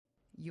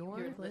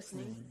You're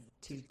listening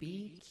to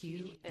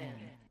BQN.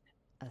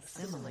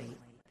 Assimilate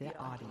the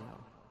audio.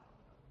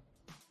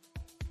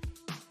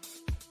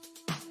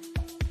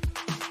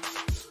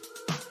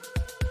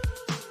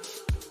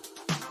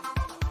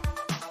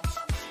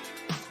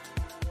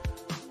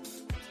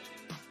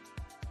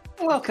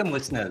 Welcome,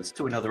 listeners,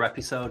 to another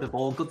episode of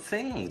All Good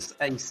Things,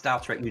 a Star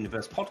Trek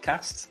Universe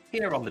podcast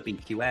here on the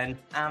BQN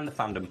and the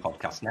Fandom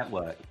Podcast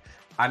Network.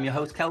 I'm your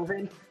host,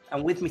 Kelvin,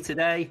 and with me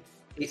today,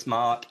 it's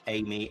Mark,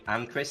 Amy,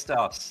 and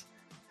Christos.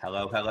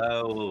 Hello,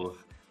 hello.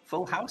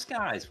 Full house,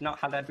 guys. We've not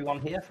had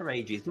everyone here for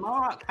ages.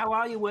 Mark, how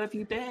are you? Where have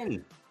you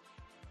been?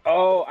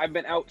 Oh, I've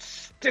been out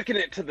sticking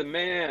it to the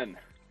man.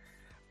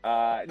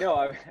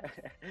 No,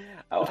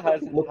 how's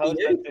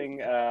that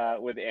thing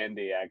with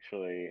Andy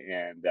actually?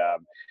 And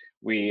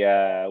we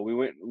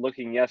went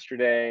looking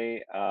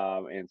yesterday,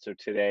 and so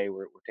today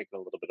we're taking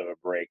a little bit of a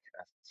break.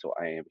 So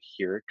I am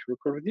here to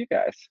record with you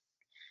guys.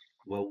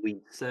 Well, we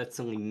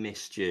certainly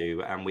missed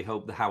you, and we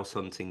hope the house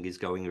hunting is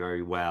going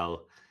very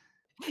well.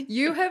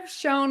 You have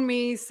shown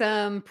me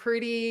some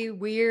pretty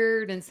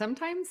weird and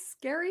sometimes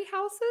scary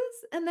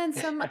houses, and then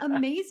some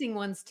amazing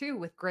ones too,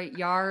 with great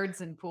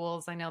yards and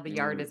pools. I know the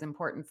yard is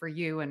important for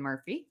you and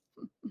Murphy.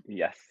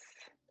 Yes.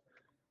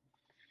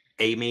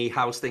 Amy,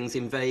 how's things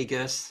in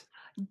Vegas?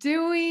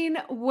 Doing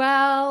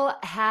well.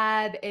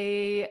 Had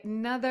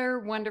another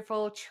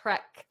wonderful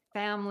Trek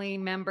family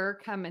member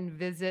come and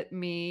visit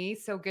me.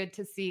 So good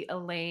to see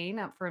Elaine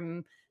up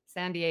from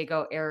San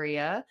Diego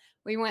area.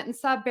 We went and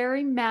saw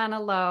Barry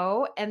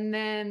Manilow. And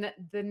then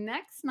the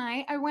next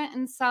night, I went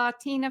and saw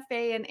Tina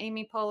Fey and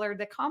Amy Poehler,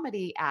 the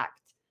comedy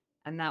act.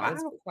 And that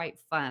was quite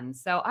fun.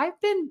 So I've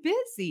been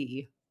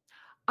busy.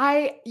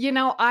 I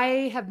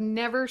have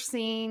never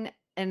seen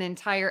an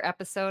entire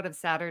episode of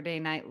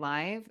Saturday Night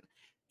Live.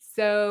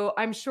 So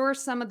I'm sure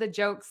some of the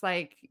jokes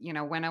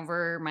went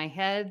over my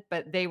head,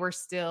 but they were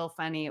still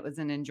funny. It was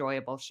an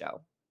enjoyable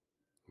show.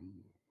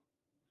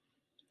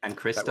 And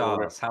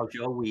Christos, how's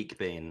your week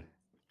been?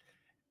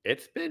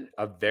 It's been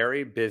a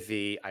very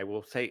busy, I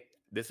will say,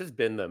 this has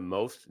been the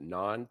most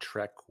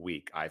non-Trek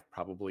week I've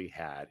probably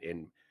had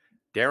in,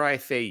 dare I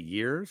say,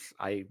 years.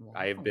 I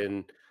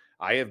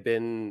have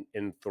been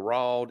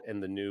enthralled in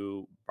the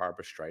new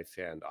Barbra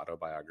Streisand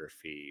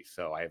autobiography.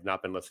 So I have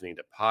not been listening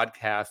to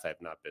podcasts.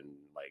 I've not been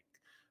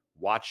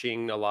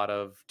watching a lot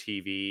of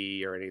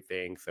TV or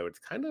anything. So it's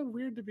kind of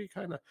weird to be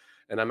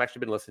and I'm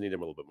actually been listening to a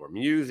little bit more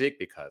music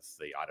because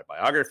the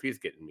autobiography is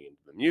getting me into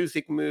the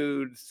music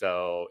mood.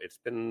 So it's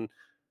been,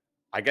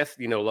 I guess,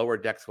 Lower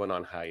Decks went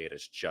on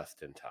hiatus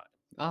just in time.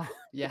 Oh,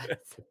 yes.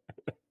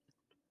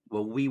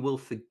 Well, we will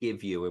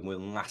forgive you and we'll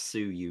lasso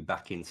you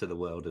back into the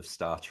world of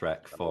Star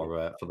Trek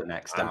for the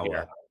next hour.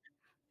 Here.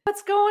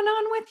 What's going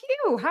on with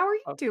you? How are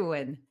you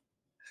doing?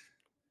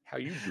 How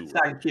you doing?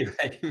 Thank you,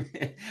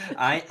 Amy.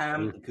 I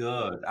am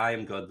good. I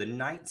am good. The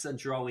nights are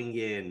drawing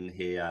in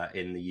here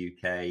in the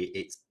UK.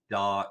 It's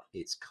dark,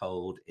 it's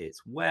cold,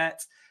 it's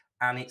wet,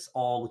 and it's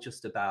all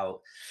just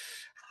about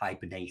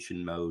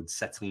hibernation mode,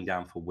 settling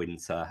down for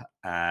winter.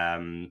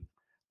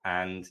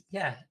 And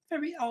yeah,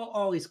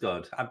 all is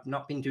good. I've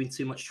not been doing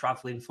too much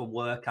traveling for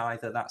work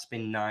either. That's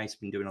been nice.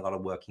 Been doing a lot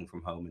of working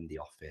from home in the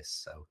office.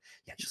 So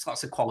yeah, just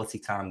lots of quality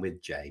time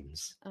with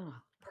James. Oh,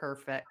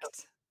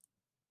 perfect.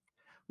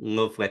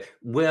 Lovely.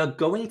 We're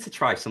going to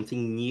try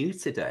something new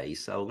today.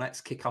 So let's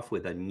kick off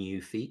with a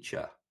new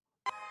feature.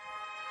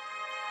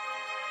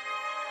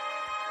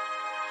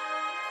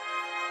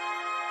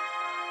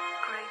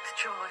 Great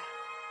joy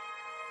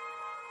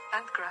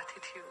and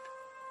gratitude.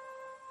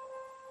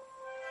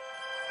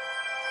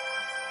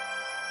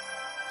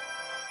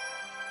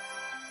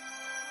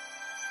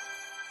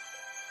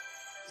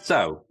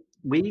 So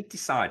we've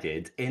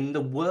decided, in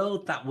the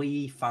world that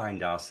we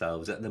find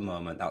ourselves at the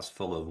moment, that's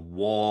full of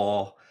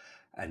war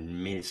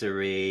and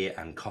misery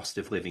and cost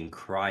of living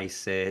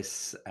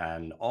crisis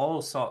and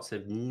all sorts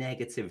of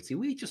negativity,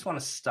 we just want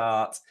to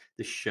start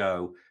the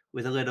show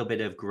with a little bit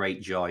of great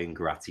joy and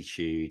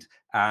gratitude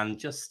and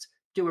just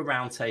do a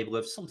roundtable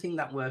of something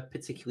that we're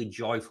particularly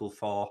joyful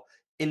for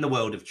in the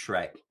world of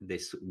Trek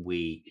this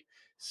week.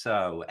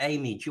 So,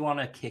 Amy, do you want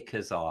to kick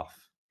us off?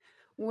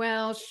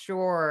 Well,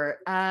 sure.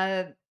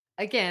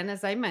 Again,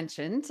 as I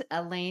mentioned,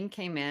 Elaine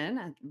came in,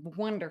 a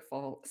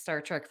wonderful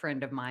Star Trek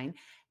friend of mine.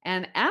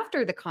 And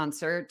after the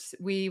concert,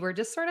 we were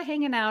just sort of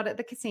hanging out at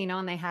the casino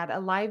and they had a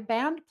live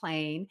band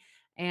playing.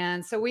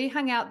 And so we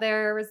hung out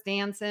there, was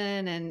dancing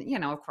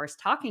and, of course,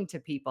 talking to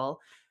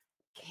people.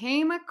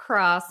 Came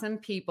across some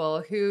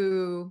people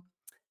who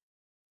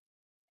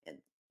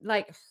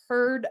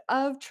heard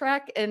of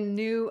Trek and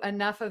knew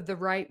enough of the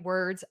right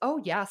words. Oh,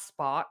 yeah,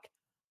 Spock.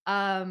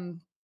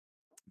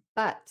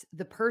 But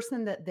the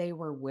person that they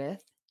were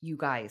with, you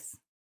guys,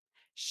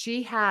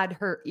 she had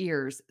her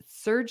ears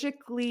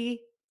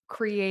surgically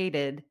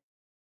created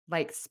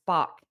like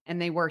Spock,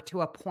 and they were to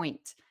a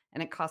point,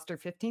 and it cost her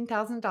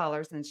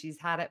 $15,000, and she's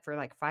had it for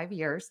 5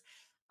 years.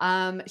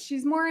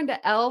 She's more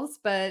into elves,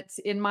 but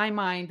in my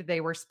mind, they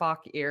were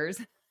Spock ears.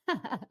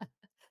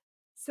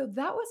 So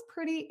that was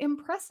pretty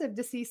impressive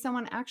to see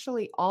someone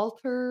actually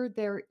alter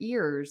their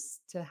ears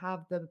to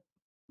have the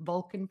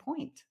Vulcan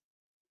point.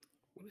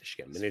 What is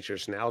she, a miniature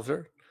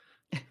schnauzer?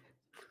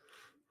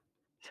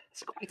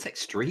 It's quite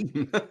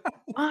extreme.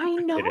 I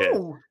It is.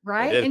 know,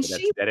 right? It is, And but she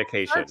that's was Star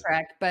dedication.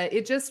 Trek, but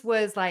it just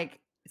was like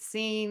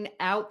seeing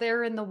out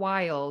there in the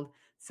wild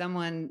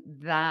someone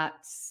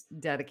that's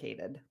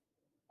dedicated.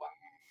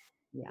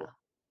 Yeah.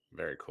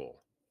 Very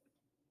cool.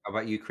 How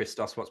about you,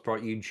 Christos? What's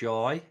brought you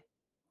joy?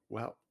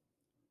 Well,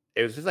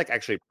 it was just like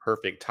actually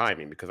perfect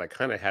timing because I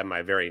kind of had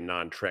my very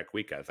non-Trek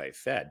week, as I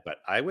said. But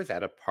I was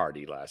at a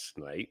party last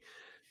night,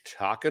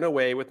 talking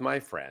away with my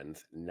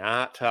friends,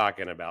 not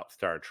talking about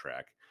Star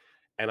Trek.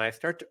 And I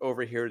start to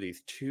overhear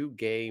these two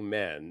gay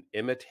men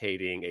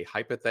imitating a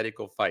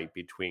hypothetical fight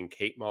between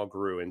Kate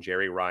Mulgrew and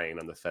Jerry Ryan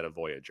on the set of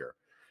Voyager.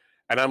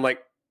 And I'm like,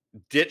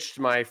 ditched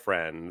my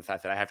friends. I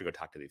said, I have to go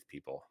talk to these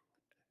people.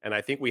 And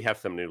I think we have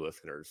some new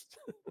listeners.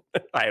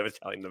 I was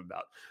telling them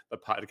about the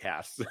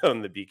podcast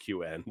on the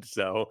BQN.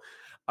 So,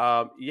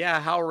 yeah,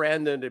 how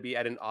random to be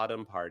at an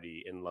autumn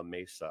party in La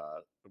Mesa,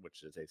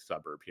 which is a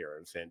suburb here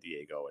in San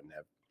Diego, and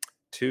have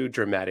two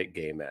dramatic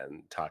gay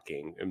men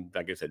talking. And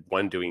like I said,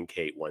 one doing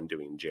Kate, one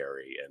doing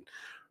Jerry. And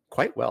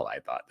quite well, I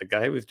thought. The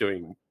guy who was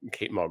doing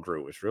Kate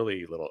Mulgrew was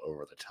really a little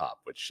over the top,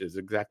 which is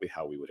exactly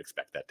how we would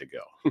expect that to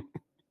go.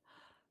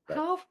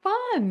 How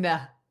fun.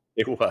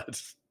 It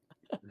was.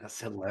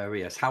 That's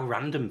hilarious. How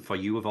random for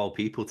you of all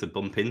people to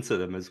bump into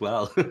them as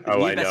well. Oh,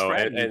 Your I best know.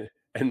 friend.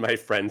 And my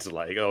friend's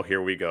like, oh,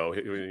 here we go.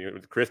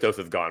 Christos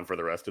is gone for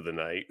the rest of the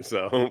night.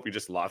 So we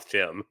just lost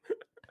him.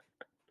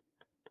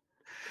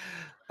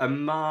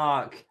 And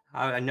Mark,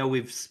 I know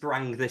we've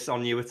sprang this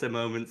on you at a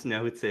moment's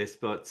notice,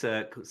 but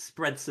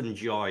spread some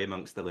joy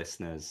amongst the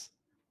listeners.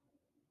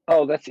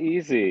 Oh, that's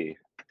easy.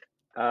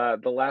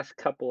 The last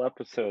couple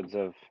episodes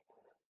of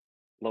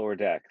Lower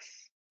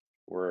Decks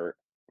were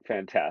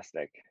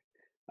fantastic,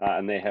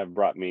 and they have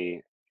brought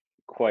me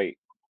quite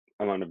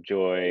amount of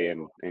joy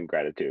and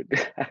gratitude.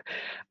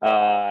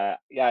 Yeah,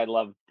 I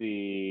love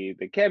the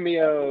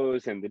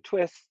cameos and the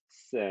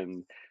twists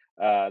and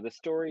the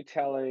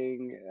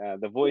storytelling,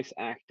 the voice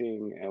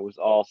acting. It was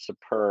all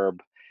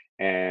superb,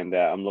 and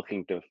I'm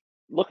looking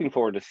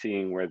forward to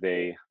seeing where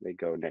they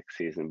go next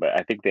season. But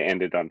I think they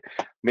ended on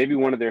maybe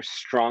one of their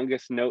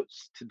strongest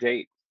notes to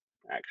date,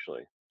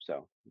 actually.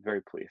 So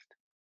very pleased.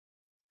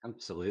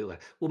 Absolutely.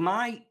 Well,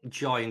 my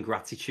joy and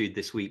gratitude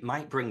this week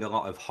might bring a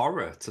lot of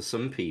horror to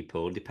some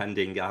people,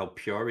 depending how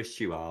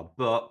purist you are.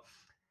 But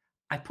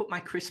I put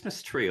my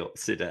Christmas tree up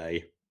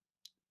today,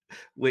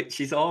 which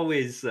is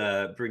always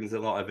brings a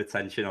lot of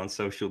attention on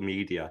social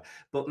media.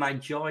 But my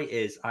joy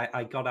is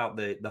I got out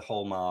the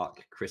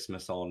Hallmark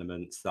Christmas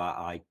ornaments that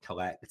I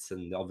collect,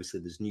 and obviously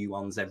there's new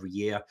ones every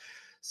year.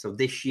 So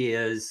this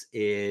year's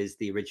is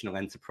the original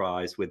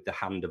Enterprise with the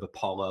hand of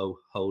Apollo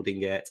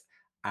holding it,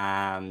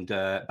 and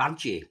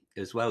Badgie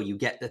as well. You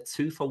get the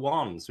 2 for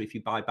 1. So if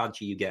you buy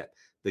Badgie, you get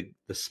the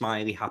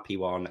smiley happy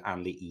one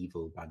and the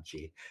evil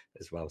Badgie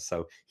as well.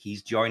 So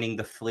he's joining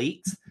the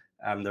fleet,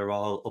 and they're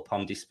all up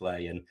on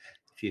display. And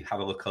if you have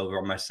a look over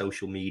on my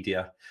social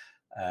media,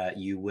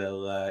 you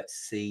will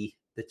see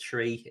the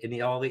tree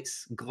in all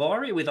its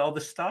glory with all the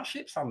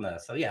starships on there.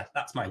 So yeah,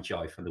 that's my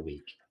joy for the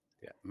week.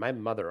 Yeah, my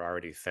mother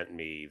already sent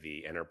me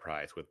the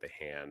Enterprise with the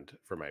hand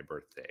for my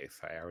birthday,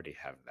 so I already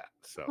have that.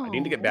 So I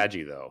need to get Aw.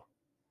 Badgie though.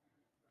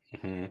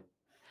 Mm-hmm.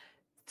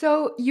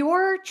 So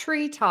your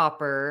tree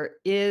topper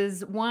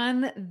is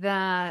one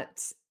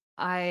that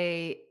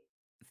I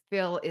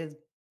feel is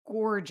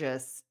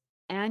gorgeous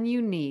and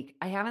unique.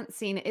 I haven't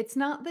seen it. It's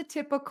not the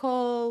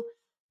typical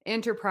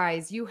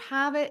Enterprise. You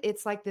have it.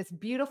 It's like this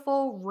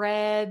beautiful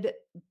red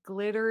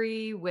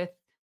glittery with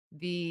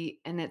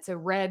and it's a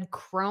red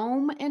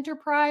chrome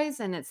Enterprise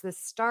and it's this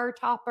star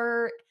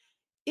topper.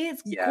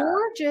 It's Yeah.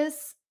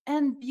 gorgeous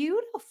and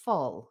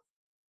beautiful.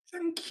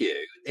 Thank you.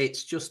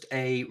 It's just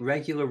a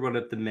regular run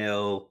of the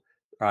mill,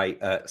 right?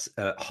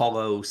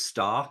 Hollow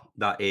star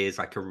that is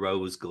like a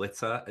rose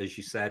glitter, as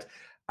you said.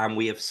 And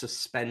we have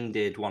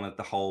suspended one of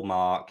the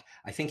Hallmark.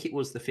 I think it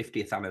was the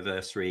 50th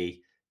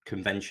anniversary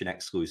convention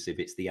exclusive.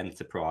 It's the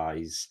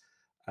Enterprise.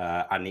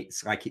 And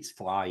it's like it's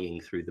flying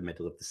through the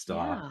middle of the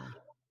star. Yeah,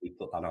 We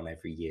put that on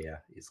every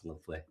year. It's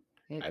lovely.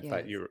 it I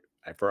thought is.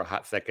 for a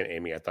hot second,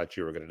 Amy, I thought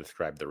you were going to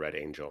describe the Red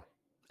Angel.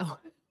 Oh.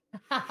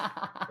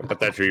 I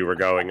thought that's where you were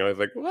going. I was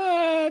like,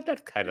 what?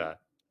 That's kind of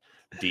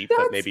deep, but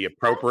That's maybe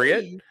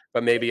appropriate. funny.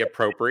 But maybe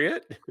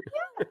appropriate.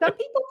 Yeah, some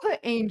people put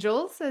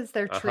angels as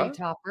their tree Uh-huh.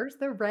 toppers.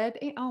 They're red.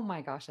 Oh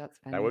my gosh, that's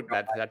funny.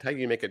 That's how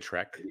you make a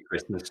Trek.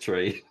 Christmas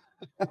tree.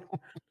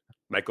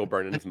 Michael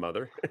Burnham's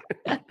mother.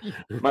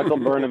 Michael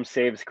Burnham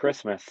saves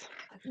Christmas.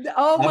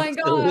 Oh my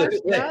gosh.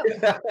 Yep.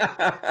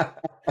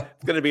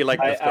 It's going to be like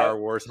the I- Star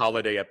Wars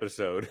holiday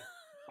episode.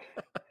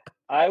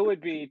 I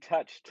would be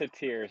touched to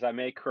tears. I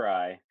may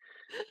cry.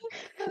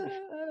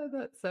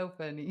 That's so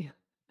funny.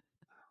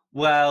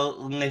 Well,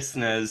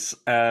 listeners,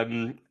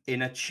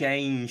 in a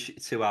change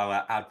to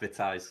our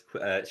advertised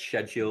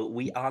schedule,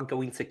 we are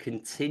going to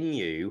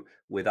continue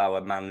with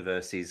our Man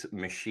versus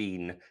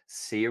Machine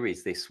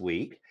series this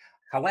week.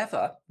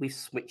 However, we've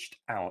switched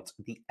out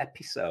the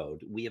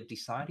episode. We have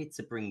decided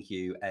to bring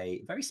you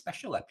a very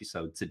special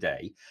episode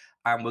today,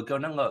 and we're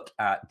going to look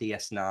at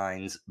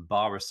DS9's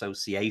Bar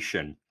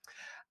Association.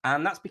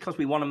 And that's because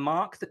we want to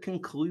mark the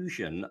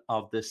conclusion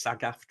of the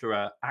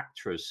SAG-AFTRA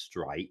actors'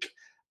 strike,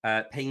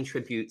 paying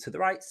tribute to the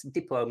rights,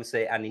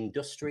 diplomacy, and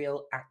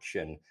industrial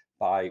action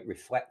by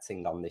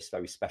reflecting on this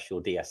very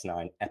special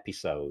DS9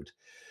 episode.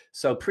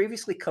 So,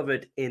 previously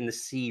covered in the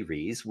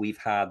series, we've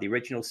had the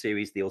original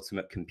series, The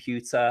Ultimate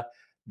Computer,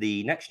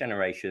 The Next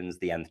Generations,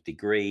 The Nth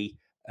Degree,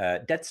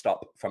 Dead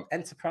Stop from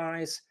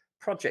Enterprise,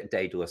 Project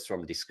Daedalus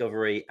from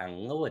Discovery, and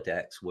Lower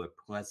Decks Where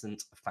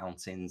Pleasant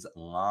Fountains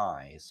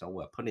Lie. So,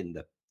 we're putting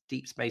the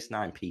Deep Space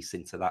Nine piece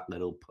into that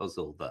little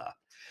puzzle there.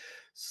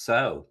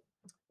 So,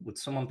 would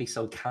someone be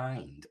so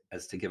kind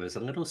as to give us a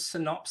little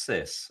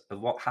synopsis of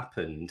what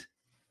happened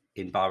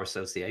in Bar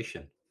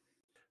Association?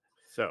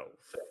 So,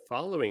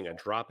 following a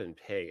drop in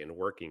pay and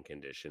working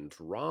conditions,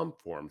 ROM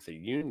forms a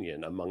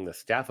union among the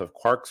staff of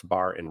Quark's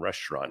Bar and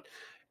Restaurant,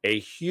 a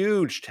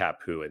huge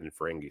taboo in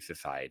Ferengi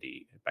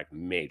society, in fact,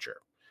 major,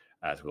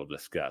 as we'll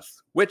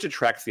discuss, which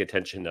attracts the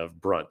attention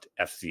of Brunt,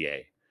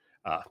 FCA.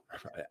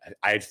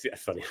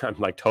 It's funny, I'm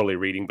like totally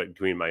reading, but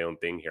doing my own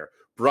thing here.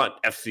 Brunt,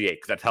 FCA,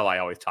 because that's how I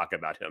always talk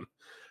about him.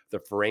 The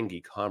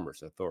Ferengi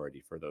Commerce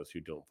Authority, for those who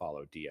don't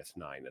follow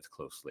DS9 as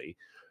closely,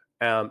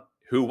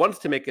 who wants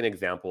to make an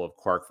example of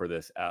Quark for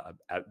this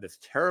this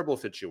terrible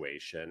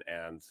situation.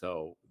 And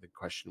so the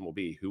question will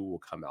be, who will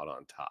come out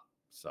on top?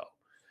 So,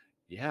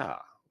 yeah,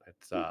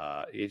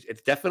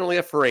 it's definitely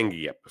a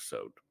Ferengi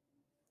episode.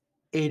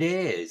 It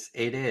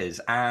is.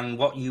 And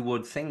what you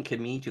would think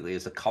immediately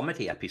is a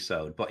comedy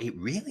episode, but it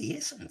really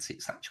isn't.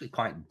 It's actually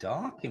quite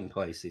dark in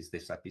places,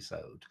 this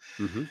episode.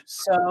 Mm-hmm.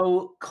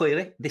 So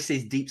clearly, this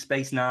is Deep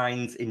Space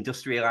Nine's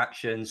industrial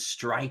action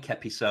strike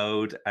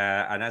episode.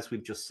 And as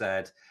we've just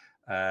said,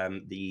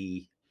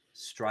 the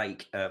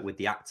strike with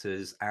the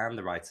actors and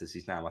the writers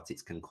is now at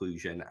its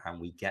conclusion,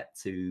 and we get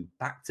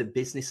back to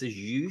business as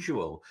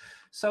usual.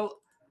 So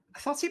I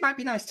thought it might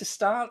be nice to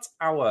start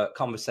our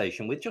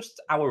conversation with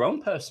just our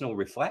own personal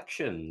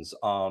reflections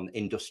on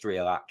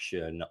industrial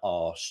action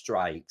or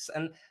strikes.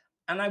 And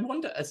I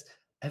wonder,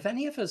 have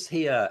any of us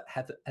here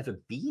have ever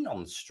been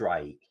on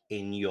strike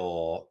in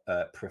your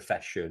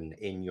profession,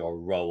 in your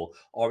role,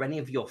 or any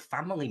of your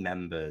family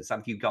members?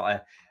 Have you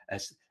got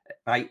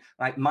like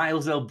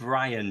Miles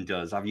O'Brien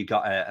does? Have you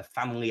got a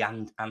family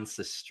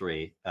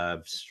ancestry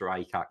of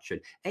strike action?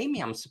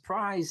 Amy, I'm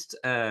surprised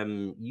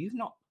you've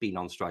not been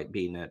on strike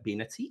being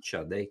a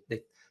teacher.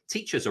 The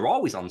teachers are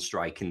always on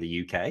strike in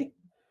the UK.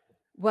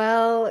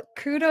 Well,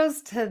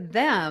 kudos to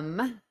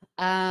them.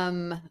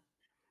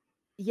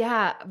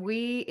 Yeah,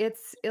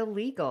 it's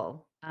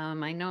illegal.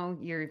 I know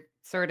you're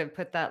sort of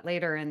put that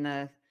later in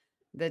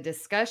the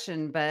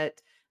discussion,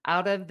 but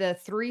out of the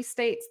 3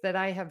 states that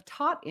I have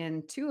taught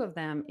in, 2 of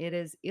them, it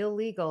is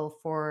illegal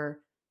for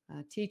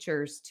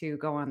teachers to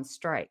go on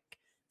strike.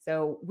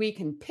 So we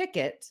can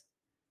picket,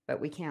 but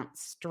we can't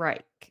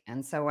strike.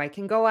 And so I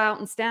can go out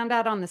and stand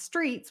out on the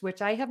streets,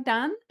 which I have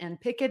done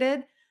and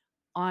picketed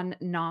on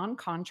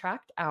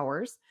non-contract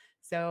hours.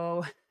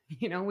 So,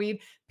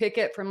 we'd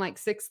picket from like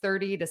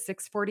 6:30 to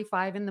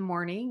 6:45 in the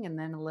morning and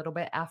then a little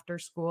bit after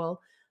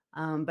school.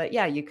 But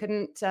yeah, you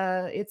couldn't,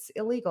 it's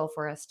illegal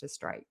for us to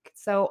strike.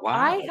 So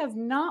I Wow. have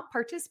not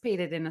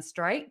participated in a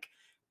strike.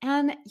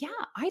 And yeah,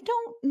 I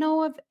don't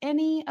know of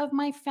any of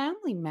my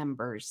family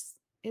members.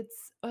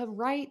 It's a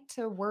right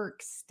to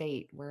work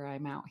state where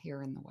I'm out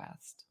here in the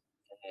West.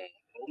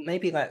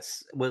 Maybe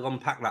we'll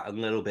unpack that a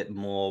little bit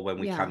more when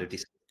we kind Yeah. of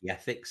discuss the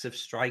ethics of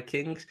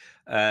striking.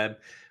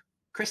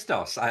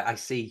 Christos, I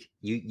see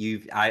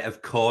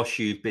of course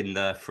you've been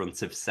the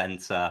front of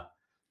center.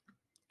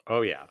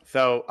 Oh, yeah.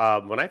 So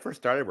when I first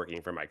started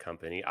working for my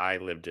company, I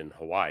lived in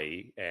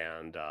Hawaii,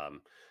 and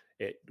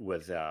it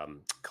was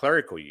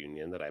clerical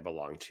union that I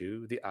belonged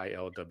to, the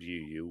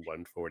ILWU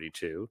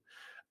 142.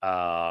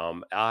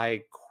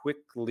 I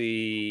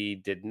quickly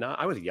did not,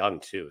 I was young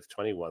too. I was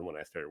 21 when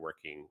I started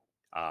working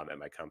at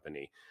my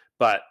company.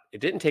 But it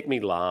didn't take me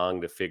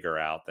long to figure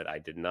out that I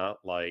did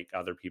not like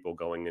other people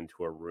going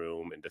into a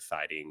room and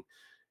deciding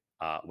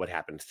what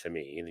happens to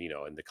me, in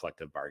the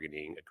collective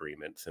bargaining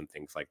agreements and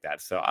things like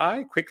that. So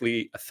I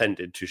quickly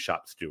ascended to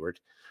shop steward,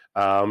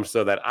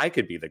 so that I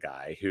could be the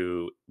guy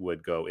who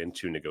would go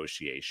into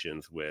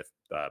negotiations with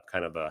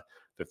kind of the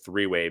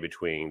 3-way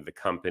between the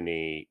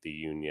company, the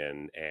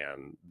union,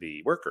 and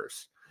the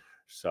workers.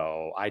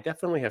 So I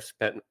definitely have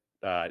spent.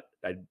 I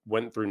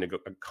went through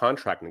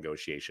contract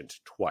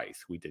negotiations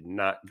twice. We did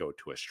not go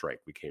to a strike.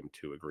 We came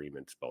to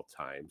agreements both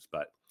times,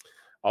 but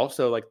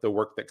also, like, the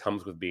work that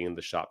comes with being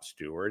the shop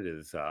steward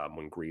is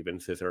when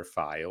grievances are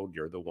filed,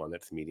 you're the one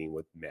that's meeting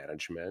with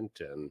management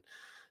and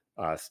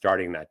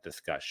starting that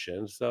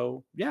discussion.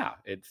 So, yeah,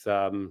 it's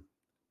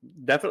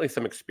definitely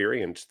some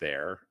experience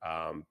there.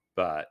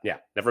 But yeah,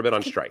 never been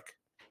on strike.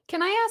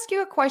 Can I ask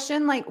you a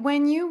question? Like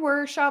when you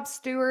were shop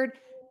steward,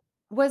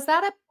 was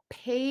that a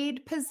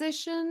paid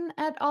position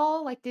at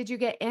all? Like, did you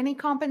get any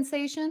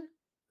compensation?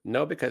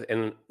 No, because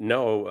and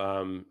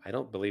no, I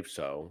don't believe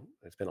so.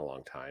 It's been a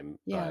long time,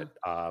 Yeah.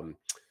 but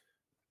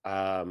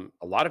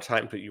a lot of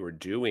times what you were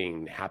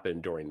doing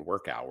happened during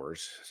work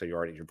hours, so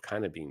you're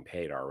kind of being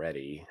paid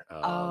already.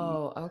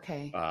 Oh,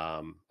 okay.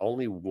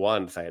 Only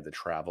once I had to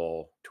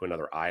travel to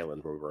another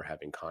island where we were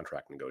having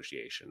contract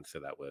negotiations,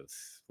 so that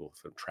was we'll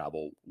sort of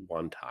travel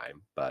one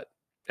time. But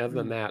other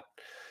than Mm.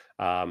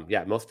 that,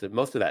 yeah, most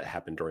of that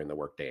happened during the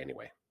workday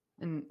anyway.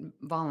 And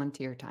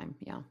volunteer time.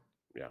 Yeah.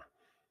 Yeah.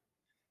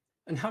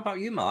 And how about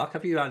you, Mark?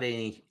 Have you had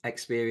any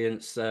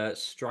experience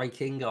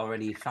striking or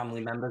any family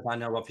members? I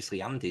know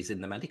obviously Andy's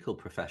in the medical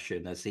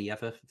profession. Has he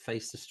ever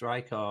faced a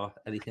strike or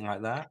anything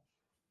like that?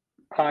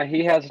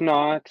 He has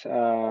not,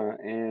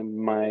 and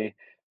my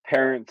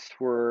parents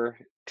were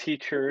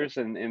teachers,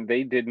 and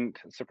they didn't,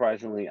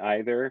 surprisingly,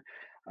 either.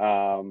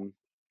 Um,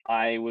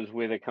 I was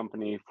with a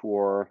company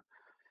for,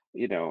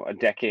 a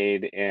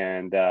decade,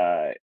 and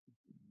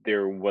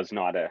there was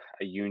not a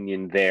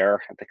union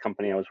there at the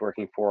company I was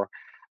working for.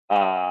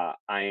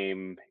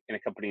 I'm in a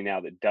company now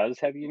that does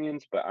have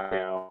unions, but I'm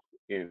now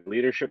in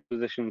leadership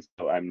positions,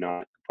 so I'm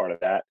not part of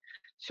that.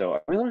 So I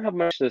really don't have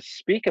much to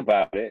speak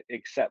about it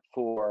except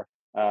for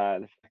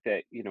the fact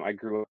that I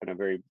grew up in a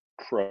very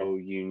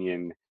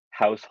pro-union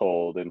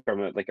household, and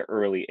from like an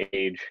early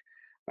age,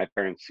 my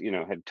parents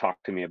had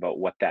talked to me about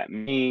what that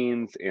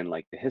means and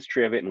like the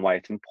history of it and why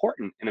it's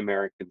important in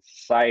American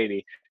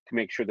society to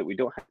make sure that we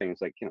don't have things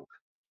like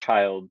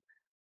child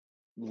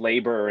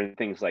labor and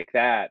things like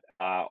that,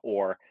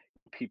 or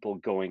people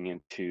going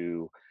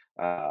into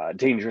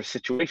dangerous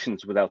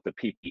situations without the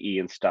PPE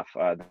and stuff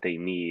that they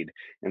need.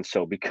 And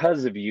so,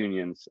 because of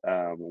unions,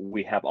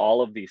 we have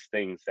all of these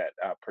things that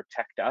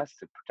protect us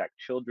and protect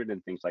children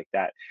and things like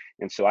that.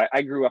 And so,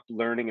 I grew up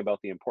learning about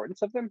the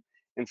importance of them,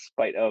 in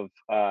spite of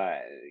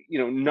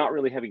not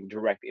really having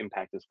direct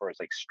impact as far as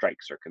like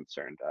strikes are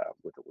concerned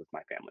with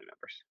my family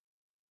members.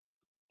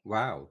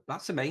 Wow,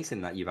 that's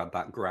amazing that you've had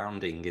that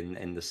grounding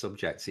in the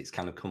subjects. It's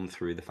kind of come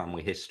through the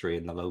family history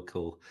and the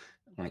local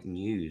like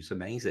news.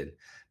 Amazing.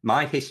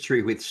 My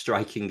history with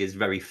striking is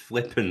very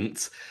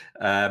flippant.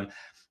 Um,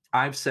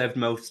 I've served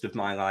most of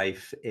my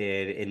life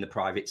in the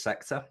private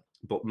sector,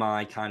 but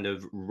my kind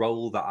of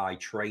role that I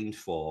trained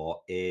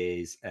for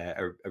is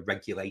a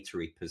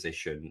regulatory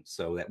position.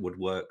 So that would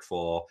work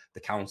for the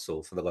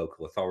council, for the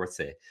local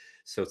authority.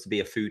 So to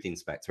be a food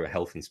inspector, a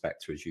health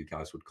inspector, as you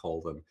guys would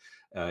call them,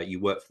 you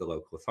work for the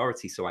local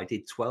authority. So I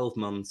did 12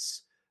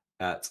 months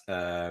at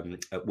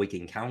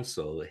Wigan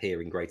Council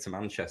here in Greater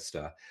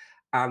Manchester.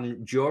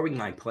 And during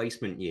my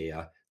placement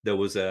year, there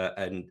was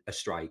a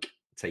strike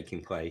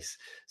taking place.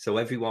 So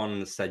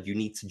everyone said, you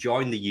need to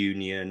join the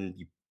union.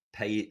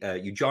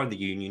 You join the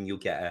union, you'll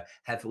get a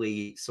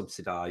heavily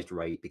subsidized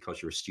rate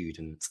because you're a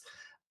student.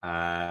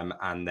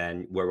 And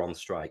then we're on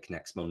strike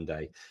next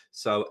Monday.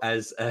 So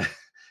as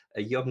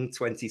a young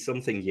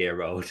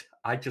 20-something-year-old,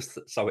 I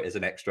just saw it as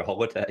an extra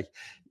holiday.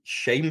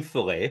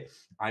 Shamefully,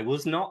 I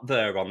was not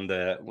there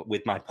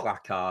with my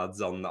placards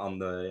on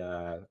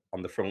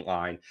the front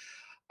line.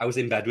 I was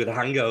in bed with a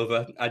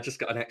hangover. I just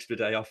got an extra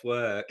day off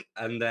work.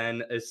 And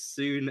then as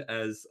soon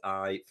as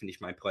I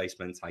finished my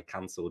placement, I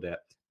cancelled it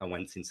and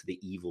went into the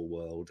evil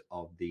world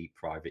of the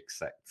private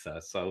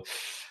sector. So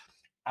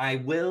I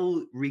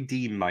will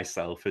redeem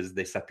myself as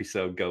this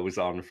episode goes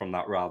on from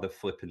that rather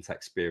flippant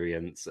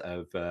experience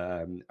of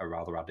a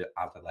rather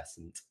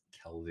adolescent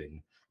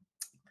Kelvin.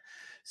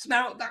 So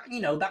now that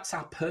that's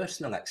our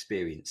personal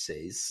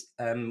experiences.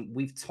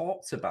 We've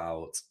talked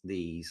about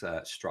these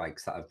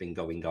strikes that have been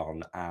going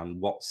on and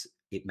what's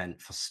it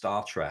meant for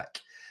Star Trek.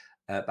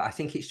 But I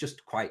think it's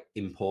just quite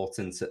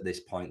important at this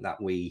point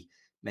that we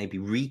maybe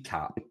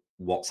recap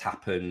what's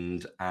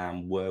happened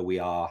and where we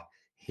are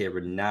here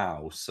and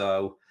now.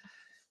 So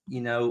you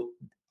know,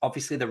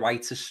 obviously the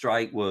writer's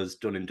strike was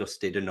done and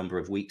dusted a number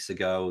of weeks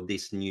ago.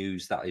 This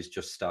news that has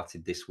just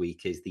started this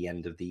week is the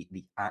end of the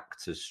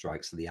actors'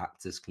 strike, so the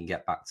actors can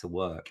get back to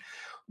work.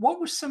 What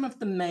were some of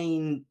the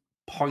main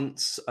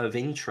points of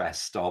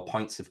interest or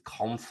points of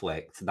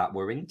conflict that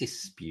were in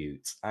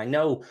dispute? I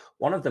know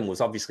one of them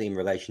was obviously in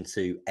relation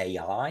to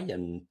AI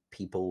and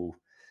people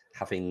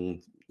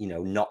having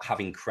not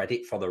having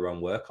credit for their own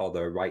work or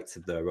their rights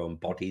of their own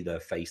body, their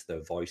face,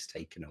 their voice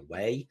taken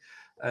away.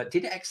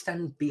 Did it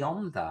extend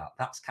beyond that?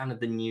 That's kind of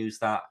the news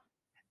that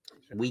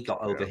we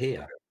got over Yeah.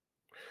 here.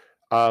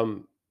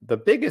 The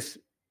biggest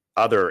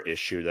other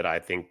issue that I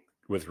think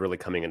was really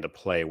coming into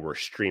play were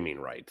streaming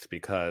rights,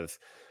 because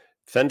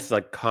since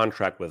the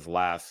contract was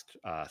last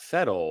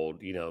settled,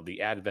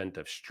 the advent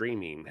of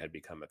streaming had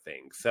become a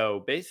thing.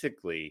 So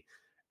basically,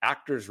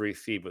 actors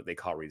receive what they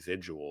call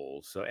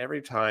residuals. So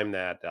every time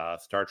that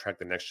Star Trek: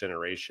 The Next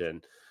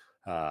Generation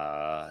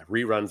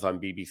reruns on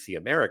BBC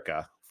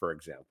America, for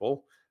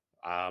example,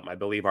 I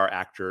believe our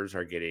actors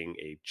are getting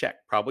a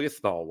check, probably a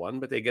small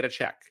one, but they get a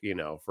check,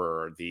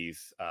 for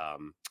these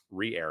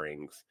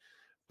re-airings.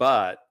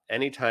 But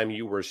anytime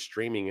you were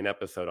streaming an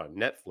episode on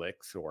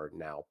Netflix or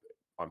now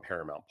on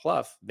Paramount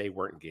Plus, they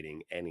weren't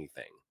getting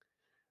anything.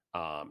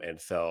 And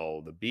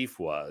so the beef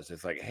was,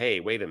 it's like, hey,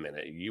 wait a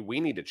minute, we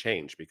need to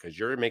change because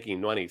you're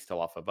making money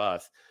still off of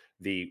us.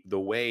 The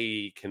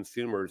way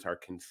consumers are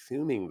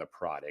consuming the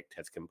product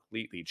has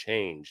completely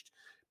changed,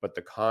 but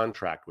the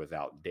contract was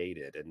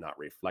outdated and not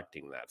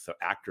reflecting that. So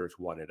actors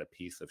wanted a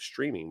piece of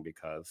streaming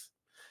because,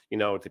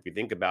 if you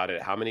think about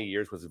it, how many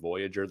years was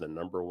Voyager the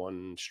number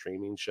one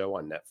streaming show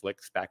on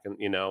Netflix back in,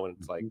 and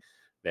it's like Mhm.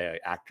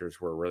 the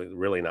actors were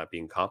really not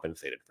being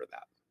compensated for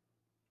that.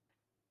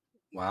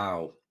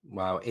 Wow,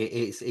 wow!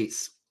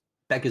 It's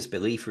beggars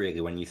belief, really,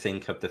 when you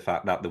think of the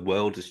fact that the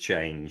world has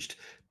changed,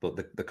 but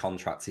the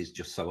contract is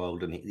just so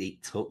old, and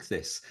it took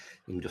this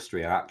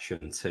industrial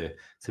action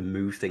to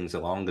move things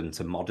along and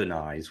to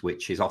modernize,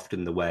 which is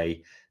often the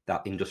way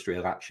that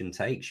industrial action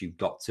takes. You've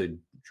got to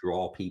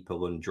draw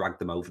people and drag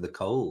them over the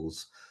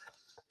coals.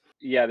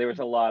 Yeah, there was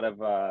a lot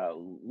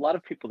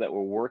of people that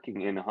were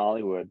working in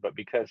Hollywood, but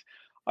because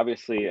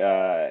obviously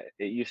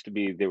it used to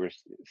be there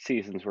was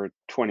seasons were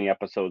 20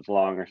 episodes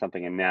long or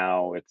something, and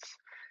now it's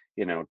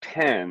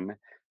 10.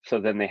 So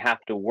then they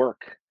have to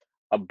work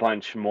a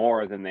bunch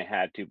more than they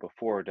had to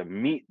before to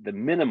meet the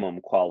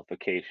minimum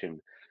qualification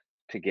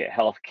to get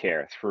health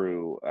care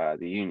through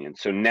the union.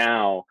 So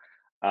now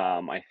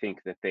I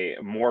think that they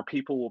more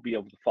people will be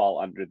able to fall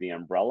under the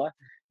umbrella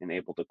and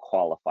able to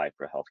qualify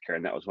for health care,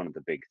 and that was one of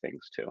the big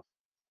things too.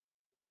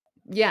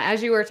 Yeah,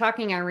 as you were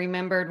talking, I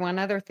remembered one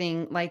other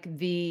thing, like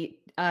the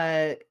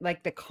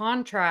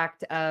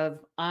contract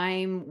of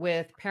I'm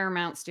with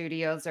Paramount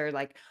Studios or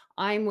like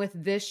I'm with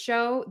this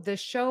show, the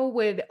show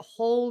would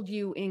hold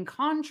you in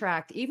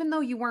contract even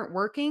though you weren't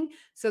working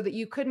so that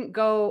you couldn't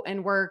go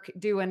and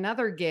do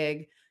another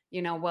gig,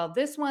 well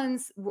this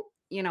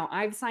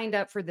I've signed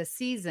up for the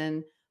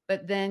season,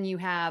 but then you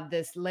have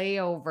this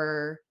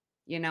layover,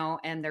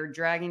 and they're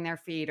dragging their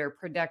feet or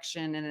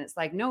production. And it's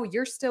like, no,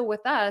 you're still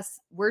with us.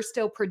 We're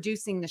still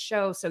producing the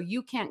show. So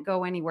you can't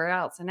go anywhere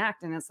else and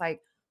act. And it's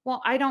like,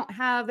 well, I don't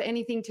have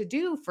anything to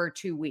do for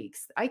 2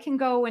 weeks. I can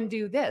go and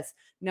do this.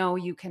 No,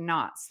 you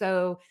cannot.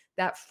 So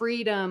that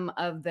freedom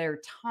of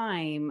their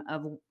time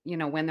of,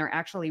 when they're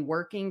actually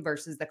working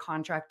versus the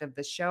contract of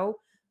the show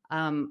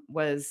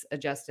was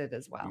adjusted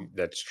as well.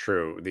 That's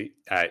true.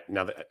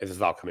 Now that this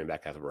is all coming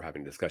back as we're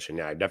having a discussion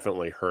now, I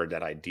definitely heard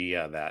that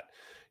idea that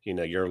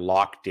you're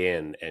locked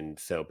in, and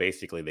so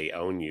basically they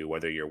own you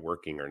whether you're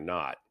working or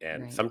not.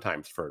 And Right.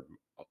 sometimes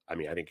I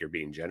mean, I think you're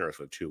being generous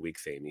with 2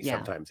 weeks, Amy. Yeah.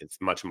 Sometimes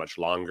it's much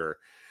longer,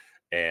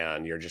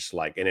 and you're just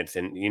like, and it's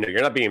in,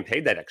 you're not being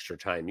paid that extra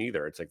time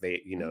either. It's like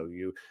they,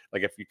 you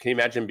like, if you can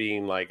imagine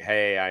being like,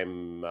 hey,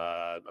 I'm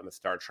a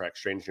Star Trek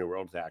Strange New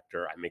Worlds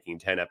actor, I'm making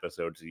 10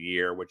 episodes a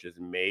year, which is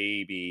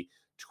maybe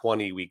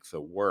 20 weeks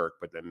of work,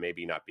 but then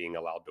maybe not being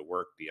allowed to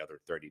work the other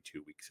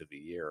 32 weeks of the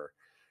year.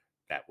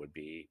 That would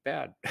be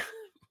bad.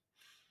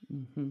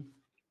 Mhm.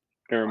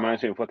 It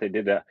reminds me of what they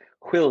did to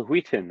Will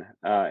Wheaton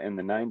in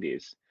the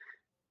 90s.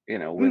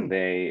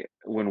 Mm,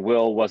 When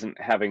Will wasn't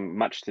having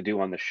much to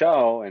do on the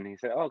show, and he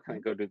said, "Oh, can I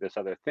yep. go do this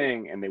other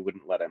thing?" and they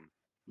wouldn't let him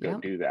go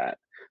Yep. do that.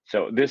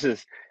 So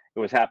it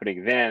was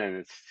happening then, and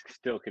it's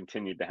still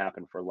continued to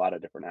happen for a lot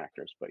of different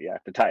actors. But yeah,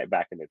 to tie it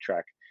back into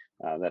Trek,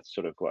 that's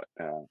sort of what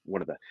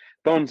one of the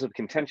bones of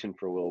contention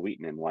for Will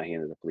Wheaton and why he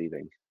ended up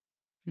leaving.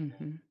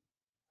 Mhm.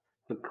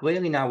 But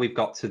clearly now we've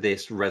got to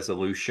this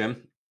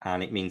resolution,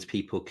 and it means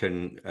people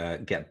can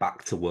get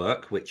back to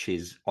work, which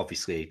is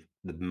obviously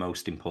the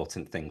most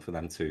important thing for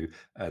them to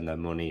earn their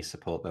money,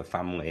 support their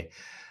family.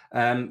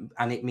 And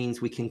it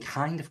means we can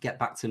kind of get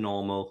back to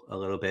normal a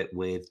little bit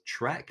with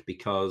Trek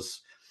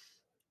because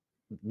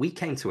we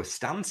came to a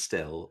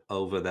standstill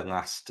over the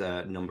last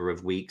number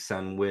of weeks,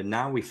 and we're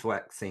now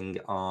reflecting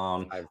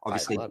on Five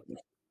obviously,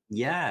 months.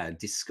 yeah,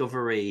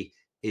 Discovery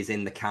is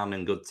in the can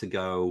and good to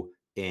go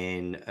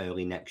in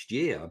early next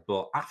year.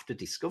 But after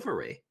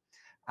Discovery,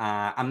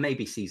 and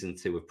maybe season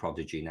two of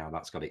Prodigy now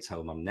that's got its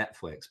home on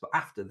Netflix. But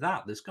after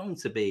that, there's going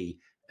to be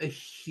a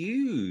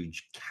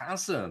huge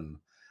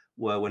chasm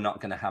where we're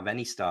not going to have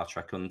any Star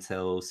Trek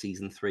until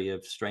season three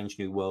of Strange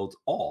New Worlds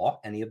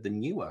or any of the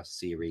newer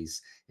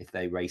series if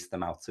they race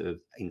them out of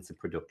into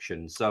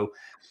production. So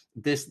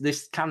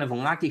this kind of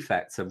lag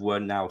effect of we're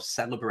now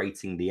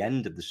celebrating the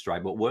end of the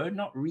strike, but we're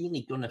not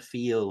really going to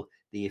feel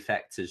the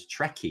effect as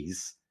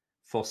Trekkies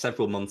for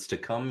several months to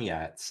come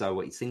yet. So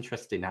it's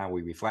interesting how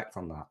we reflect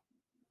on that.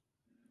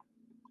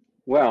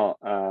 Well,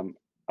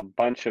 a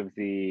bunch of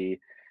the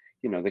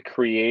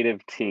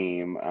creative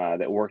team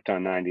that worked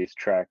on 90s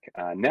Trek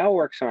now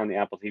works on the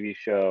Apple TV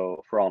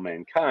show For All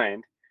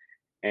Mankind.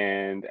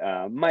 And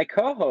my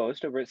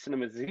co-host over at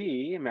Cinema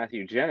Z,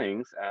 Matthew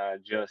Jennings,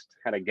 just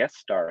had a guest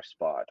star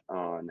spot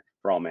on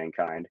For All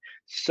Mankind.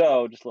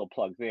 So just a little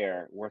plug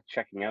there, worth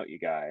checking out, you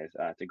guys.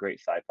 It's a great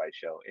sci-fi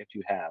show if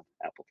you have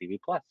Apple TV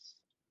Plus.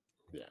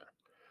 Yeah.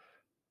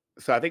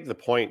 So I think the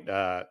point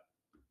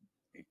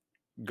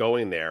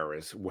going there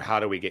is how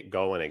do we get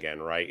going again,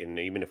 right? And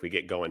even if we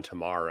get going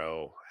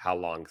tomorrow, how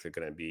long is it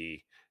going to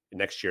be?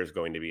 Next year is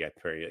going to be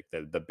like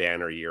the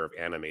banner year of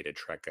animated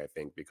Trek, I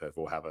think, because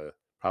we'll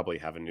probably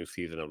have a new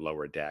season of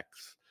Lower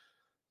Decks.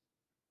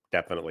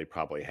 definitely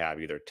probably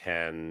have either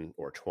 10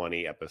 or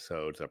 20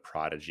 episodes of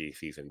Prodigy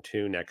season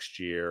 2 next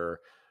year.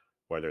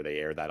 Whether they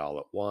air that all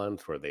at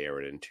once, or they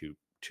air it in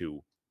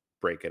two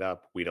break it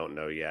up, we don't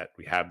know yet.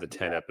 We have the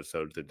 10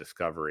 episodes of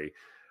Discovery.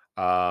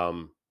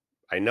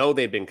 I know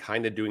they've been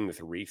kind of doing this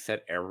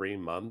reset every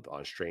month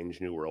on Strange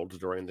New Worlds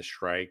during the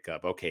strike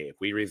of, okay, if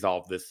we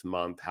resolve this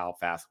month, how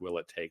fast will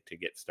it take to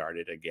get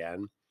started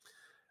again?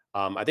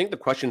 I think the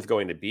question's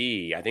going to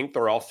be, I think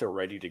they're also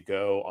ready to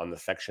go on the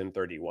Section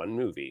 31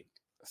 movie.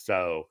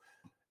 So,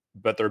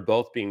 but they're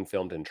both being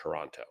filmed in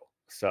Toronto.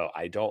 So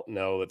I don't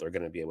know that they're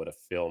going to be able to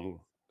film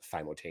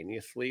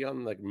simultaneously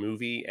on the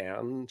movie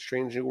and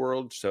Strange New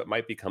Worlds. So it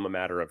might become a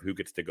matter of who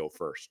gets to go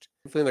first.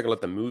 Hopefully they're going to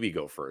let the movie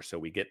go first. So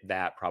we get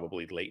that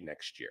probably late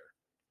next year.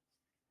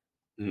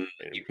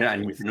 You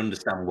can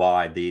understand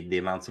why the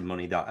amount of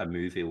money that a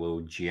movie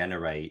will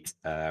generate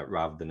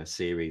rather than a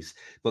series.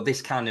 But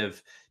this kind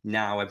of,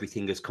 now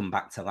everything has come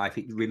back to life.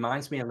 It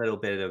reminds me a little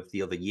bit of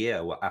the other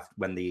year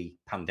when the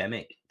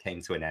pandemic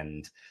came to an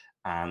end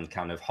and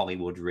kind of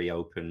Hollywood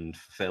reopened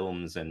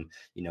films, and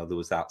there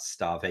was that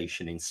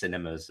starvation in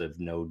cinemas of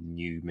no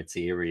new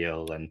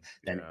material, and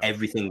then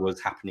everything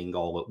was happening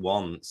all at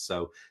once.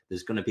 So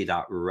there's going to be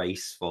that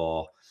race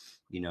for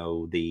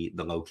the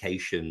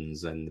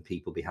locations and the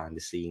people behind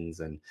the scenes,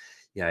 and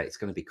it's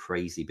going to be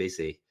crazy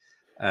busy.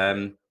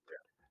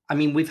 I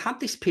mean, we've had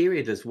this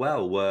period as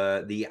well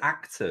where the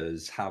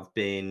actors have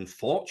been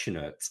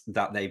fortunate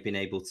that they've been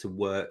able to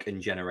work and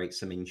generate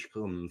some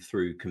income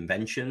through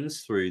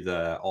conventions, through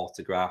the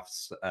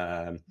autographs,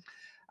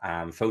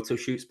 and photo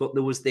shoots. But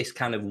there was this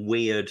kind of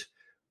weird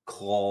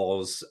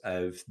clause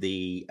of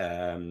the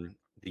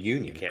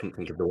union, I couldn't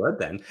think of the word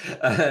then,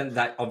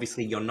 that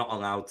obviously you're not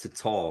allowed to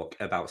talk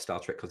about Star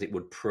Trek because it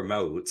would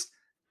promote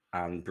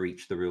and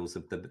breach the rules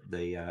of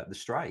the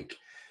strike.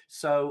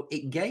 So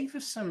it gave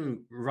us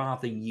some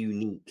rather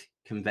unique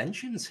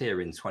conventions here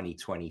in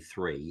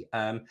 2023.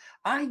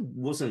 I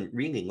wasn't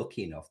really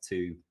lucky enough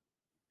to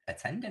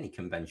attend any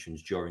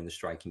conventions during the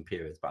striking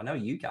periods, but I know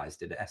you guys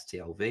did at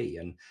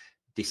STLV and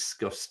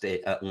discussed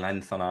it at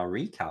length on our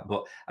recap.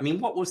 But I mean,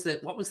 what was the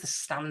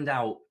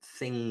standout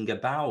thing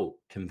about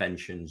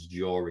conventions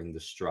during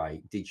the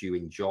strike? Did you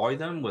enjoy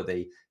them? Were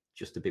they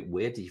just a bit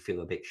weird? Did you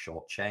feel a bit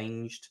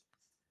shortchanged?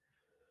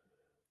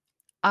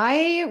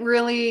 I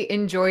really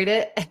enjoyed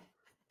it.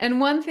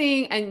 And one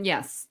thing, and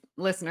yes,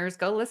 listeners,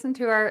 go listen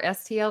to our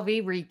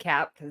STLV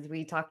recap because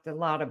we talked a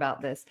lot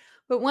about this.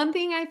 But one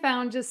thing I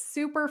found just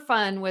super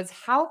fun was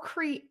how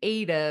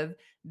creative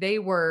they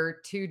were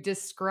to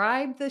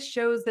describe the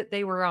shows that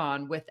they were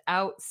on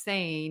without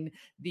saying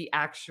the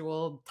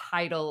actual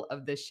title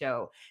of the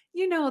show.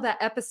 That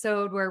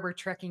episode where we're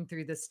trekking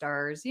through the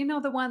stars,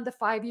 the one, the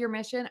 5-year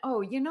mission.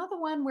 Oh, the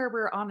one where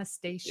we're on a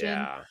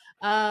station.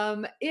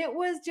 It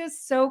was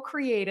just so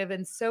creative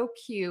and so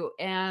cute.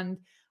 And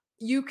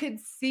you could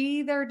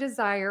see their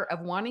desire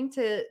of wanting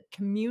to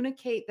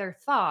communicate their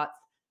thoughts,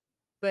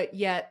 but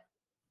yet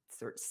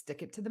sort of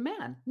stick it to the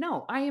man.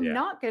 No, I am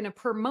not going to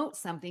promote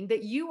something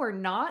that you are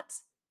not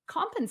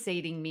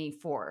compensating me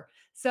for.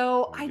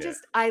 So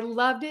I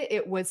loved it.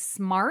 It was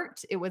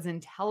smart. It was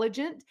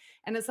intelligent.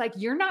 And it's like,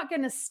 you're not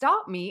going to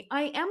stop me.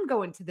 I am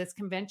going to this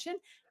convention.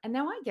 And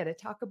now I get to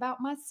talk about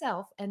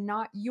myself and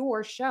not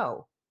your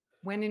show.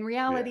 When in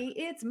reality,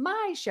 it's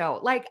my show.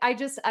 Like, I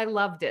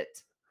loved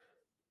it.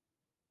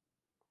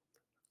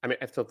 I mean,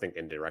 I still think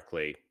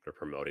indirectly they're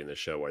promoting the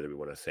show, whether we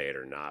want to say it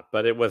or not.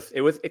 But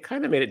it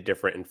kind of made it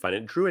different and fun.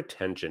 It drew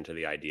attention to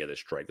the idea of the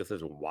strike. This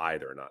is why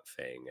they're not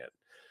saying it.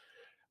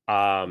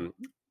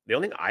 The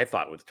only thing I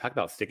thought was, talk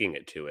about sticking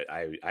it to it.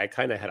 I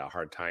kind of had a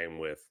hard time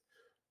with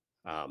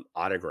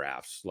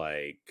autographs.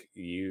 Like,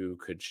 you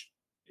could,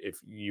 if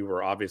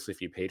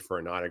you paid for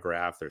an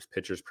autograph, there's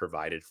pictures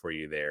provided for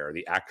you there.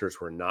 The actors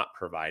were not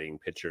providing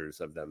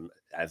pictures of them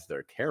as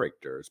their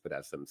characters, but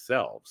as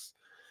themselves.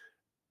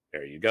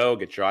 There you go,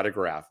 get your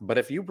autograph. But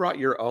if you brought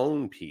your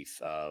own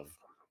piece of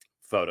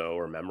photo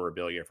or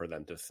memorabilia for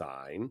them to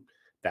sign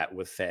that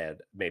was said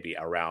maybe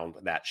around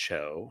that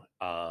show,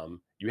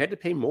 you had to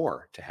pay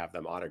more to have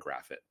them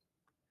autograph it.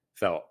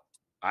 So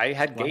I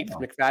had Gates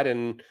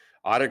McFadden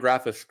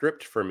autograph a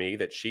script for me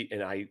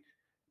and I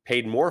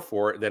paid more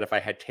for it than if I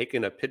had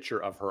taken a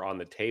picture of her on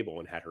the table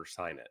and had her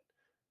sign it.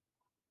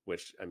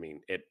 Which, I mean,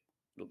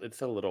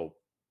 it's a little,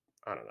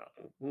 I don't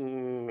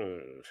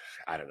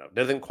know.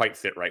 Doesn't quite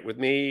sit right with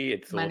me.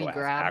 It's a Money little ass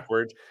grab.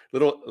 backwards.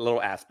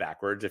 Little ass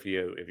backwards if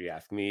you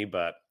ask me.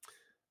 But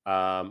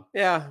but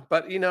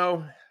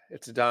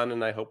it's done,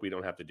 and I hope we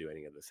don't have to do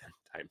any of this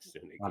anytime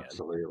soon again.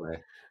 Absolutely.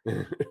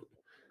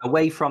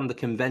 Away from the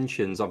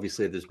conventions,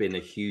 obviously, there's been a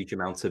huge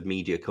amount of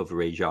media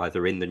coverage,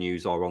 either in the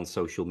news or on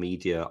social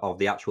media, of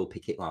the actual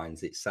picket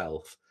lines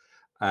itself.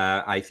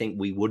 I think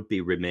we would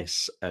be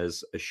remiss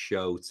as a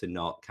show to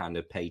not kind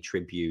of pay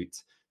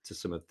tribute to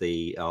some of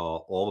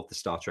all of the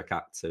Star Trek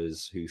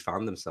actors who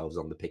found themselves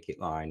on the picket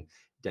line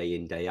day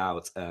in, day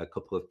out. A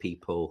couple of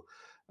people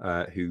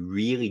who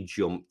really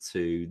jumped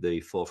to the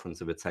forefront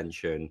of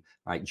attention,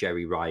 like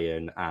Jerry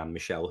Ryan and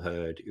Michelle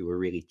Hurd, who were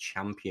really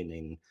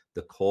championing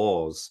the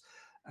cause.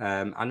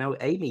 I know,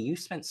 Amy, you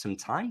spent some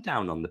time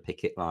down on the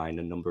picket line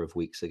a number of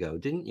weeks ago,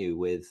 didn't you,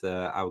 with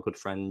our good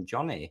friend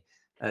Johnny?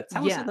 Tell us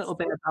a Yes. little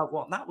bit about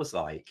what that was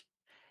like.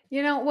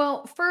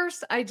 Well,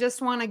 first, I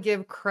just want to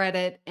give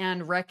credit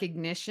and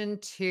recognition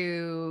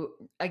to,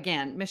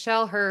 again,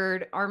 Michelle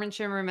Hurd, Armin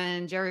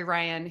Shimmerman, Jerry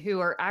Ryan, who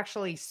are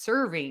actually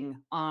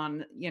serving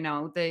on,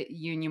 the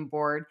union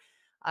board.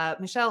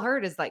 Michelle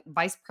Hurd is like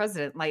vice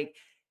president.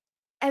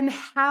 And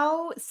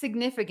how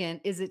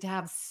significant is it to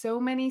have so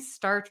many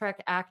Star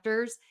Trek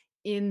actors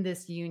in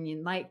this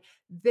union? Like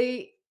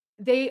they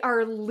they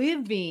are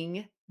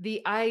living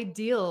the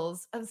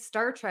ideals of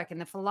Star Trek and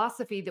the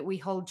philosophy that we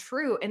hold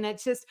true. And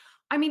that's just,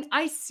 I mean,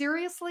 I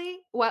seriously,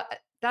 well,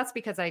 that's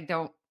because I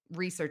don't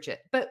research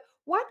it. But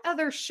what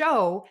other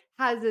show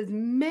has as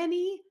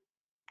many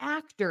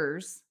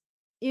actors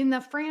in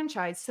the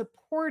franchise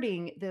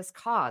supporting this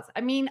cause?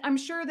 I mean, I'm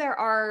sure there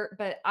are,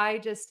 but I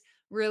just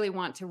really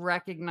want to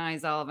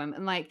recognize all of them.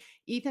 And like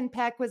Ethan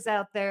Peck was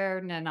out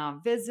there, Nana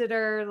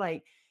Visitor,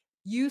 like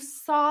you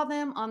saw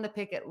them on the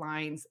picket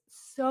lines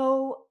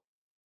so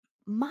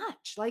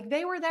much. Like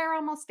they were there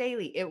almost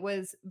daily. It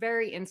was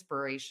very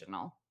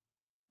inspirational.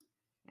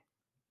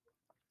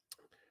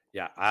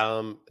 Yeah,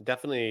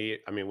 definitely.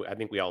 I mean, I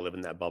think we all live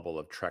in that bubble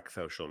of Trek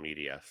social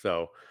media.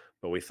 So,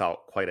 but we saw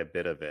quite a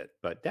bit of it.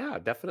 But yeah,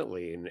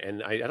 definitely.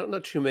 And I don't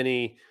know too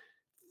many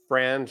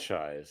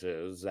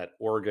franchises that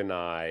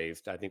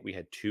organized. I think we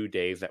had 2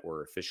 days that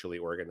were officially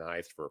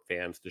organized for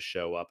fans to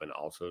show up and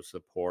also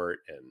support,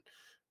 and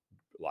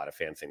a lot of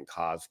fans in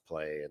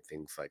cosplay and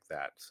things like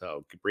that.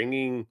 So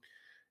bringing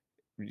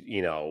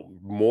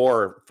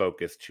more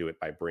focus to it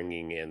by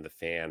bringing in the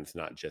fans,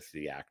 not just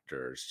the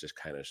actors, just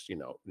kind of,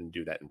 and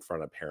do that in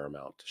front of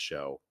Paramount to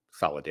show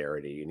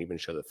solidarity and even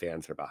show the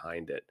fans are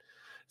behind it.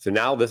 So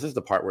now this is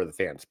the part where the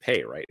fans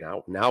pay right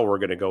now. Now we're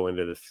going to go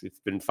into this. It's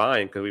been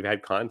fine because we've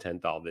had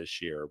content all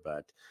this year,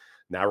 but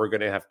now we're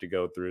going to have to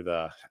go through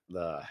the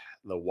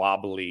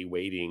wobbly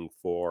waiting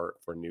for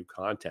new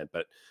content.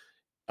 But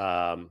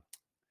um,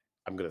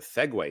 I'm going to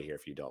segue here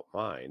if you don't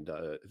mind.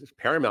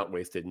 Paramount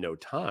wasted no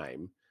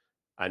time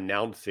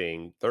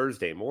announcing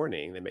Thursday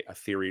morning they make a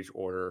series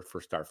order for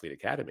Starfleet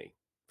Academy.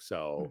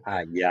 So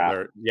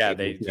Yeah,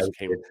 they it was just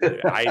came.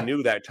 noted. I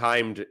knew that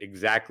timed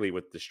exactly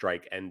with the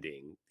strike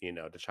ending,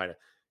 to try to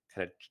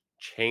kind of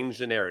change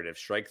the narrative.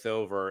 Strike's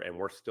over, and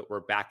we're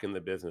back in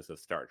the business of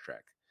Star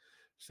Trek.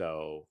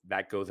 So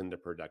that goes into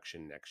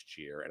production next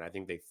year, and I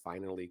think they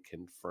finally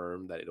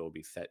confirmed that it'll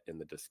be set in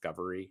the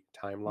Discovery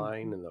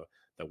timeline in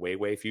the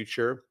way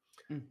future.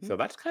 So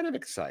that's kind of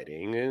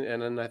exciting,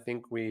 and then I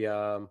think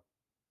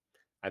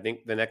I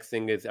think the next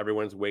thing is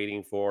everyone's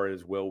waiting for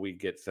is, will we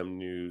get some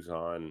news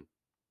on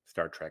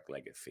Star Trek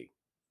Legacy?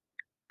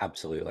 And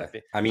Absolutely. I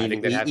I think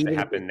mean, that has to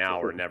happen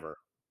now or never.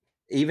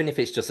 even if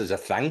it's just as a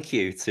thank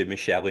you to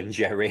Michelle and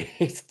Jerry,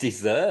 it's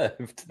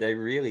deserved. They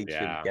really should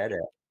Yeah, get it.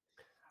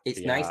 It's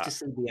nice yeah, to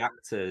see the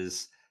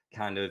actors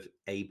kind of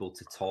able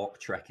to talk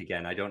Trek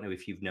again. I don't know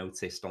if you've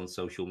noticed on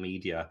social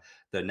media,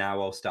 they're now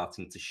all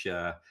starting to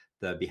share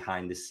the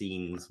behind the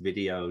scenes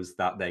videos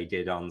that they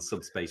did on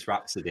Subspace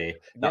Rhapsody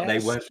that they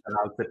yes. weren't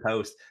allowed to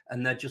post.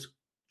 And they're just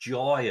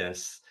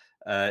joyous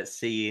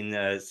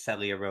seeing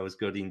Celia Rose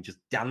Gooding just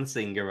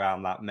dancing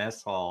around that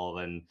mess hall.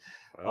 And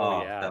Oh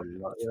oh, yeah.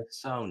 they're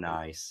so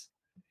nice.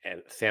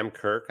 And Sam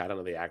Kirk, I don't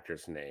know the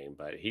actor's name,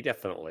 but he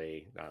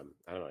definitely, I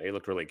don't know, he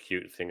looked really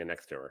cute singing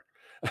next to her.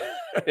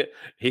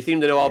 He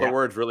seemed to know all the Yeah.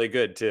 words really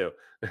good too.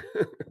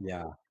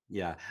 Yeah,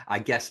 yeah. I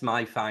guess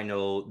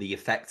the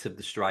effect of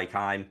the strike,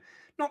 I'm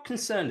not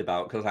concerned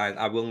about because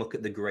I will look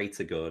at the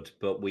greater good.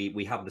 But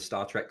we have the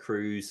Star Trek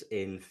cruise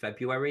in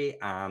February,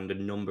 and a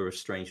number of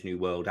Strange New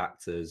World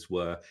actors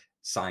were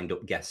signed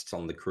up guests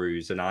on the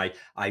cruise, and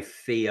I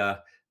fear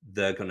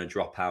they're going to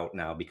drop out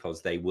now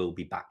because they will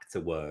be back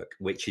to work,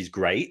 which is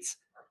great.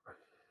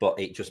 But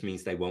it just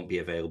means they won't be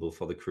available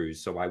for the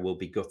cruise. So I will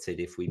be gutted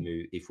if we I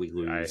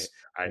lose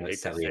I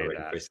hate to Celia say and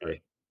that, but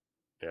Christy.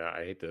 yeah,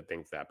 I hate to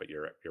think that, but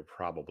you're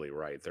probably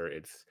right.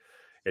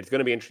 It's going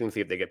to be interesting to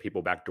see if they get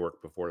people back to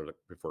work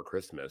before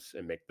Christmas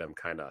and make them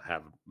kind of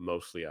have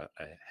mostly a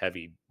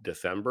heavy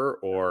December,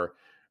 or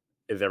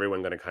is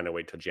everyone going to kind of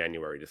wait till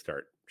January to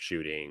start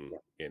shooting?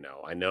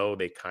 I know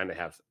they kind of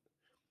have.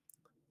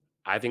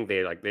 I think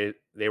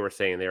they were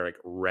saying they're like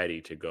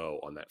ready to go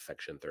on that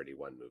Section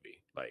 31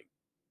 movie, like,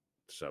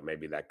 so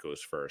maybe that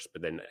goes first.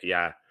 But then,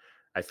 yeah,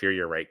 I fear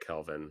you're right,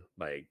 Kelvin.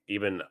 Like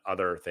even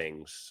other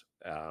things.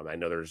 I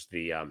know there's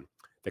the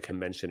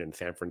convention in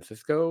San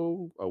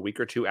Francisco a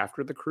week or two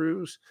after the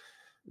cruise.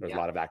 There's a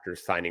Yeah. lot of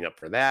actors signing up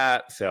for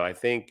that. So I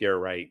think you're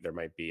right. There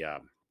might be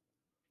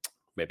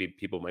maybe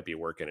people might be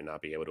working and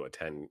not be able to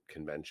attend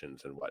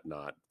conventions and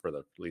whatnot for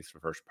at least the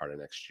first part of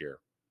next year.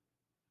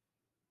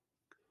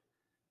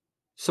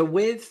 So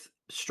with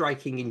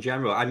striking in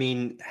general, I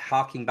mean,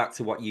 harking back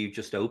to what you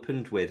just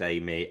opened with,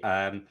 Amy,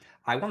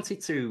 I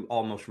wanted to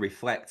almost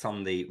reflect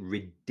on the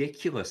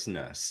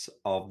ridiculousness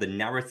of the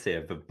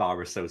narrative of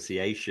bar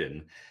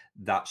association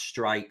that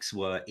strikes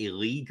were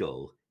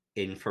illegal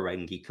in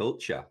Ferengi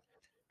culture.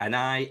 And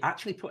I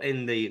actually put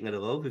in the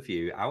little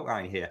overview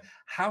outline here.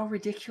 How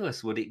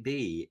ridiculous would it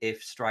be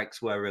if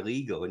strikes were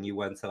illegal and you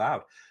weren't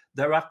allowed?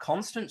 There are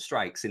constant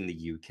strikes in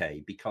the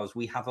UK because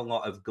we have a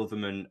lot of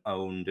government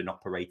owned and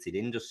operated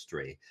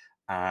industry,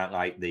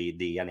 like the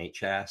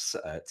NHS,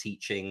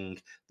 teaching.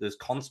 There's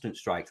constant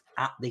strikes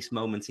at this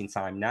moment in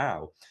time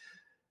now.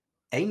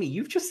 Amy,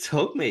 you've just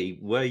told me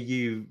where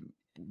you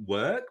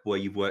work, where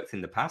you've worked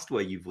in the past,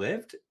 where you've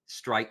lived.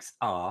 Strikes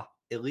are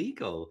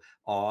illegal.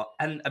 Or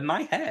and in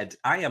my head,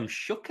 I am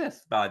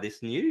shooketh by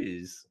this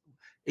news.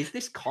 Is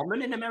this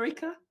common in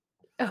America?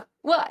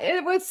 Well,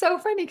 it was so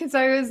funny because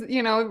I was,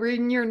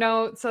 reading your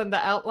notes on the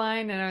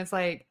outline, and I was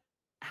like,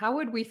 how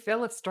would we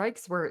feel if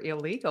strikes were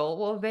illegal?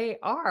 Well, they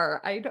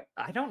are. I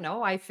don't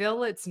know. I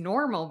feel it's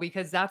normal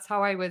because that's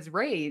how I was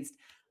raised.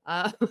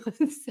 Uh,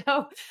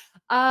 so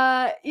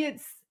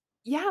it's,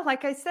 yeah,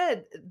 like I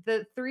said,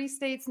 the three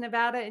states,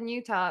 Nevada and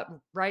Utah,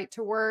 right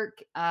to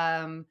work.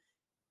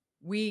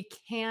 We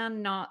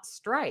cannot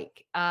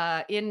strike.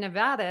 In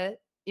Nevada,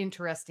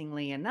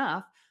 interestingly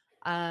enough,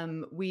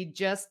 we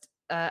just,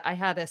 I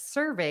had a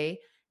survey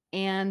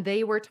and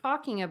they were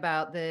talking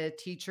about the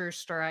teacher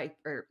strike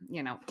or,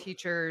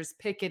 teachers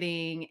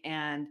picketing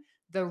and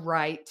the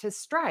right to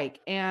strike.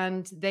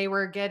 And they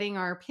were getting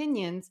our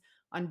opinions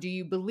on, do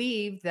you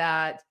believe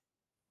that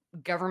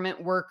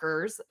government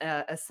workers,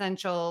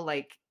 essential,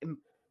 like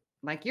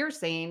you're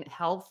saying,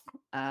 health,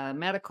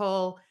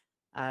 medical,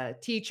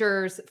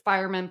 teachers,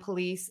 firemen,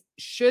 police,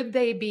 should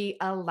they be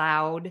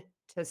allowed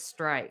to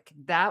strike?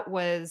 That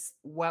was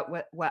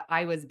what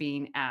I was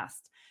being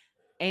asked.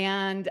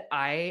 And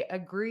I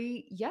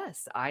agree.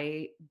 Yes,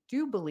 I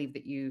do believe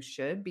that you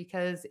should,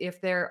 because if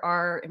there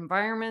are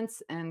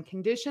environments and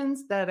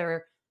conditions that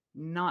are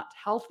not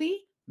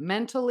healthy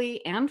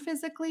mentally and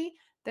physically,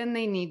 then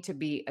they need to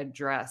be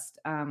addressed.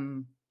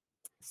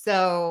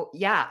 So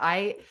yeah,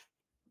 I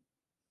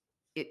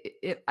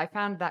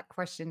found that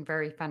question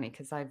very funny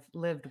because I've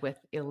lived with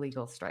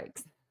illegal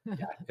strikes.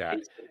 Yeah.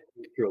 It's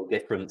a cultural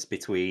difference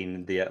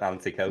between the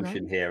Atlantic Right?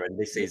 Ocean here, and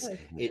this is Yes.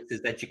 it's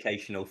as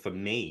educational for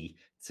me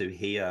to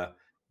hear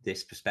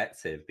this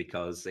perspective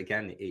because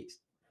again, it's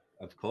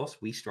of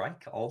course we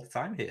strike all the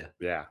time here.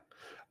 Yeah.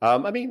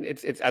 I mean,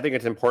 it's. I think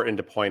it's important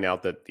to point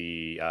out that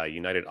the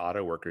United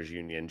Auto Workers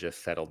Union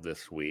just settled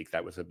this week.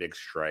 That was a big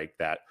strike.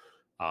 That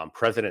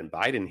President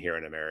Biden here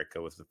in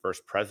America was the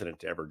first president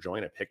to ever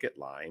join a picket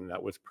line.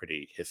 That was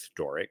pretty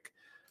historic.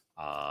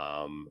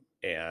 And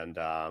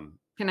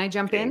Can I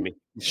jump in? Amy,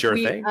 sure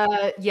thing.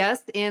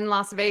 Yes, in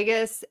Las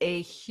Vegas,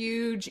 a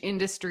huge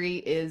industry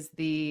is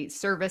the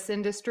service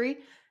industry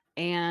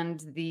and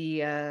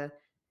the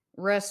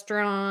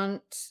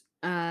restaurant,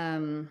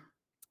 and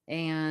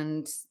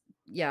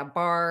yeah,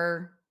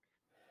 bar,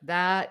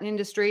 that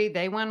industry.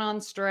 They went on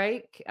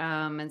strike,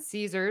 and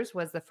Caesars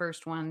was the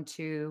first one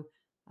to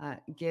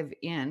give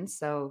in.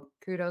 So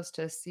kudos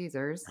to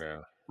Caesars,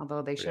 Yeah.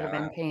 although they should have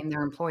Yeah. been paying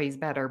their employees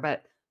better.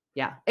 But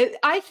yeah,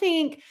 I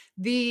think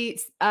the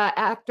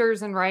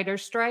actors and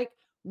writers strike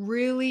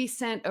really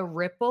sent a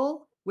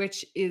ripple,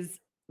 which is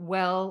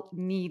well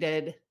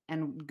needed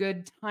and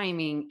good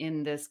timing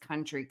in this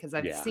country, because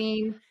I've Yeah.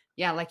 seen,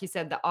 yeah, like you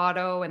said, the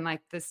auto and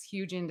like this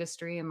huge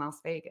industry in Las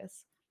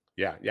Vegas.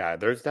 Yeah. Yeah.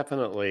 There's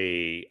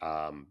definitely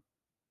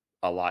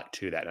a lot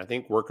to that. And I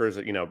think workers,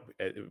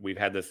 we've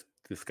had this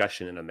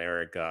discussion in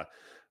America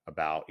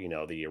about,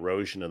 the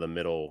erosion of the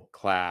middle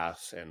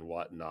class and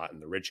whatnot,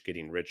 and the rich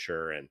getting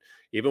richer. And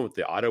even with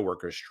the auto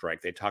workers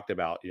strike, they talked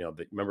about,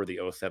 remember the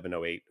 07,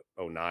 08,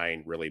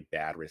 09 really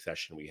bad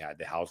recession we had,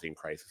 the housing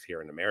crisis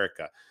here in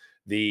America.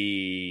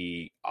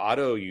 The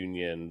auto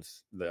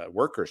unions, the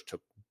workers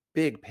took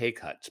big pay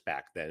cuts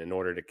back then in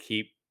order to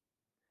keep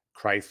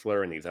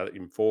Chrysler and these other,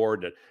 even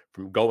Ford,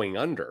 from going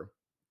under.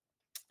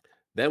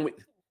 Then we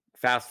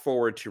fast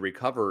forward to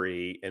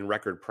recovery and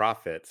record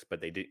profits, but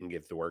they didn't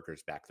give the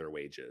workers back their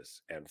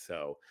wages. And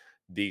so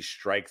these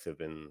strikes have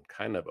been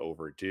kind of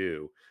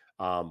overdue.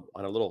 On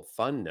a little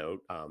fun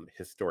note,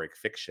 historic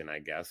fiction, I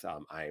guess,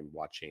 I'm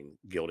watching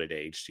Gilded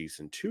Age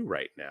season 2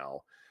 right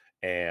now.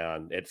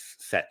 And it's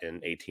set in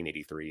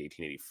 1883,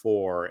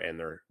 1884, and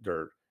they're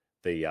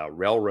the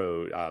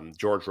railroad,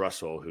 George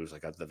Russell, who's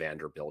like the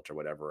Vanderbilt or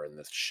whatever in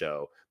this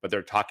show, but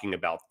they're talking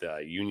about the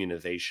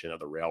unionization of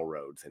the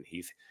railroads, and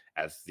he's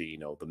as the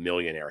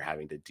millionaire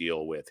having to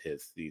deal with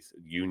these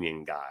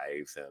union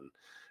guys, and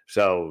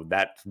so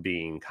that's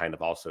being kind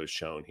of also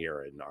shown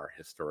here in our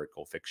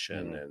historical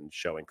fiction and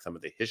showing some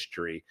of the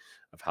history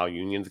of how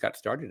unions got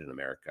started in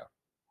America.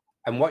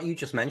 And what you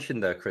just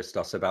mentioned there,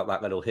 Christos, about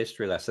that little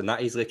history lesson,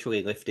 that is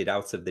literally lifted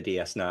out of the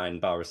DS9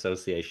 Bar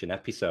Association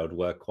episode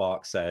where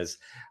Quark says,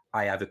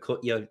 I either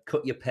cut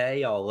your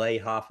pay or lay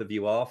half of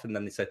you off. And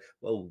then they said,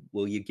 well,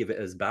 will you give it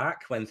us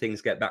back when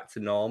things get back to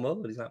normal?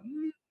 And he's like,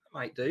 I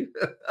might do.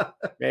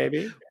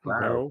 Maybe.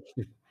 Wow.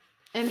 No.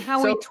 And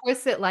how he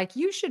twists it, like,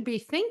 you should be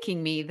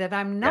thanking me that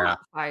I'm Yeah. not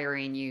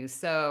firing you.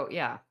 So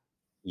yeah.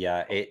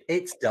 Yeah,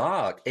 it's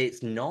dark.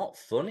 It's not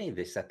funny,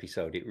 this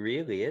episode. It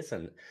really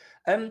isn't.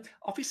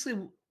 Obviously,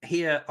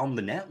 here on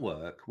the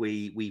network,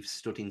 we've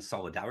stood in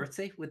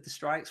solidarity with the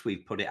strikes.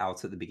 We've put it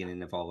out at the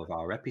beginning of all of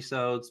our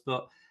episodes.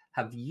 But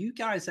have you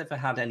guys ever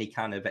had any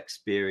kind of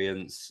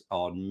experience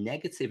or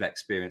negative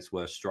experience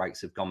where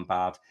strikes have gone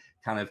bad,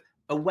 kind of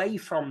away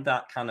from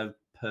that kind of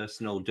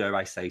personal, dare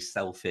I say,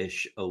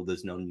 selfish, oh,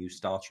 there's no new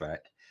Star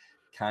Trek,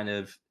 kind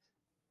of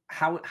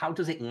how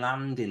does it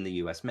land in the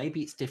US?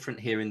 Maybe it's different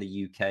here in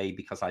the UK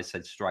because I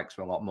said strikes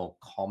were a lot more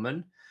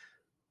common.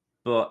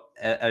 But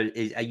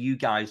are you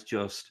guys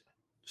just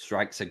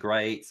strikes are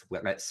great?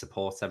 Let's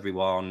support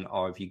everyone,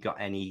 or have you got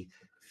any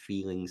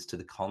feelings to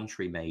the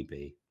contrary?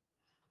 Maybe.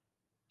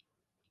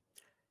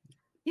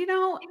 You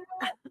know,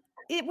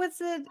 it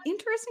was an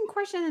interesting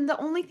question, and the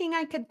only thing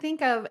I could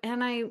think of,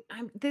 and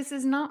this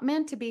is not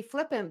meant to be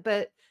flippant,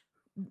 but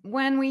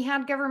when we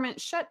had government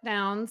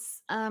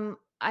shutdowns,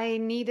 I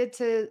needed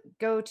to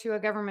go to a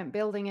government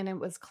building and it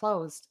was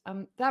closed.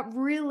 That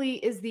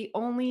really is the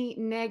only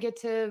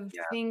negative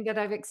Yeah. thing that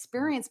I've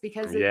experienced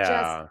because it just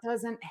Yeah.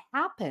 doesn't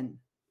happen.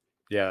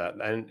 Yeah,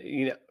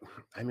 and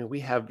I mean, we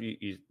have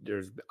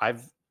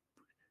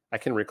I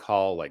can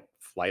recall like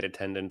flight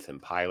attendants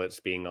and pilots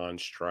being on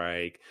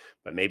strike,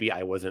 but maybe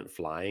I wasn't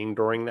flying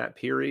during that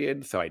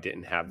period, so I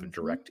didn't have a Mhm.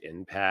 direct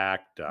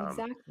impact.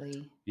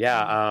 Exactly. Yeah,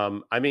 Yeah.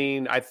 I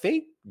mean, I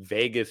think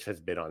Vegas has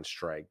been on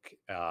strike,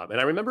 and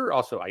I remember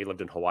also I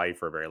lived in Hawaii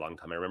for a very long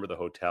time. I remember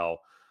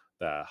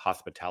the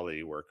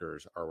hospitality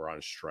workers were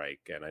on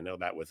strike, and I know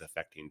that was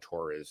affecting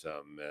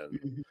tourism, and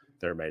Mhm.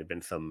 there may have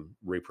been some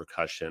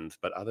repercussions.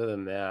 But other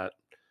than that,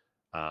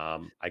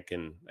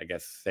 I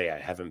guess, say I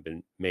haven't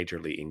been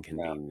majorly Yeah.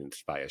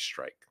 inconvenienced by a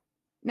strike.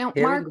 Now,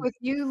 Here in Mark, the with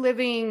you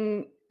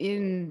living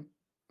in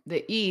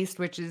the East,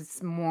 which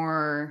is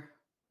more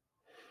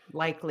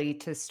likely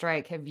to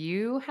strike, have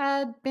you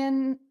had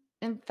been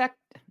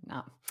infected?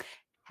 No.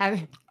 Have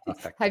have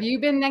Affected. you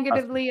been Us-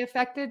 negatively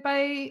affected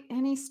by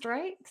any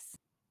strikes?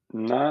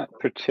 Not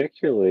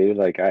particularly.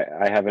 Like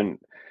I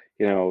haven't,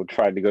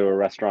 tried to go to a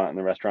restaurant and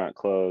the restaurant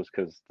closed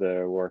because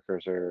the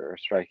workers are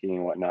striking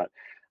and whatnot.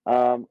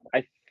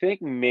 I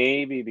think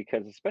maybe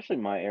because especially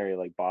my area,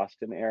 like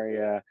Boston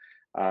area,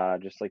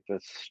 just like the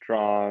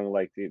strong,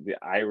 like the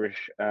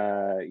Irish,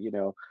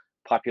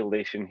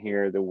 population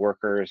here, the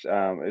workers.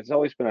 It's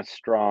always been a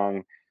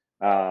strong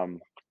um,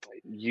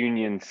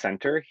 union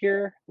center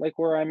here, like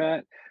where I'm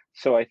at.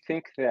 So I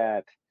think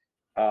that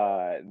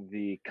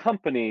the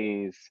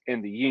companies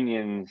and the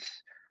unions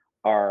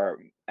are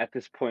at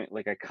this point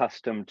like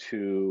accustomed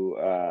to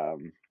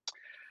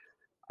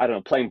I don't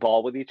know, playing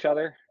ball with each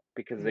other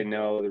because they Mm.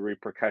 know the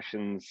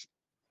repercussions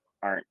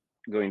aren't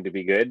going to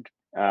be good,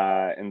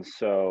 and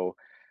so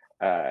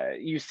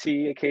you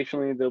see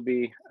occasionally there'll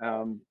be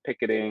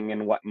picketing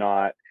and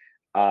whatnot,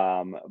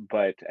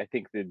 but I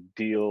think the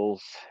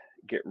deals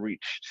get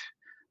reached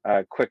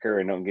quicker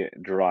and don't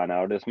get drawn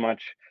out as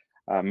much.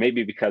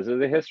 Maybe because of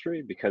the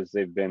history, because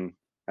they've been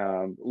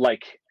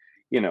like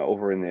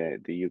over in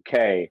the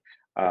UK,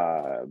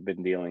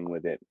 been dealing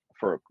with it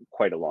for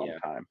quite a long Yeah.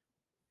 time.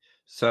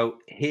 So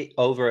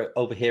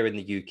over here in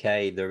the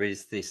UK, there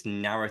is this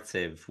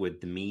narrative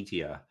with the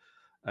media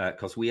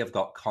because we have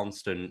got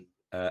constant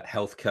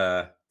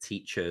healthcare,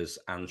 teachers,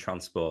 and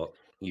transport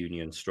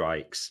union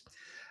strikes,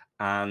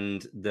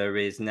 and there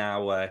is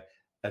now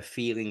a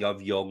feeling of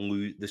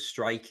the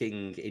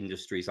striking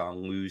industries are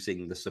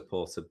losing the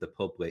support of the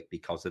public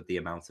because of the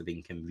amount of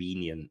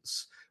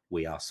inconvenience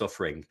we are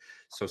suffering.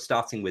 So,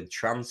 starting with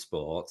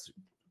transport,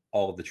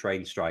 all of the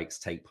train strikes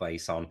take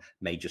place on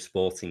major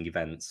sporting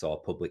events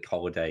or public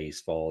holidays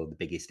for the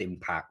biggest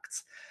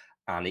impact.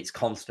 And it's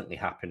constantly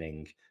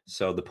happening.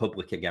 So the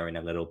public are getting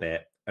a little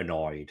bit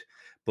annoyed.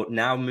 But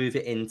now move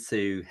it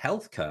into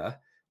healthcare.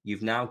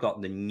 You've now got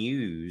the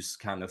news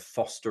kind of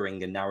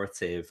fostering a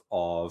narrative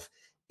of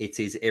it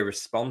is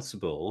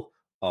irresponsible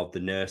of the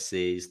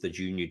nurses, the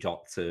junior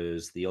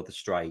doctors, the other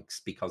strikes,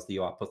 because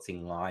you are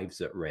putting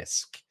lives at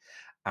risk,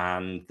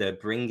 and they're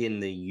bringing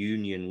the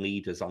union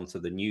leaders onto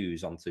the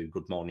news, onto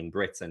Good Morning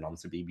Britain,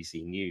 onto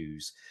BBC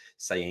News,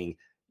 saying,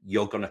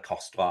 you're going to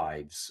cost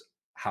lives.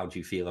 How do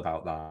you feel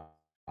about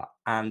that?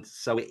 And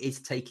so it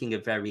is taking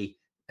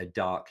a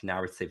dark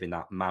narrative in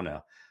that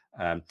manner.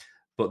 Um,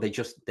 but it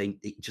just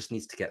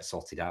needs to get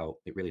sorted out.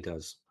 It really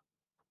does.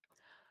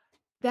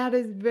 That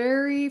is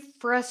very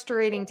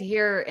frustrating to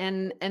hear,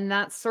 and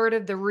that's sort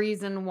of the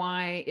reason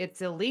why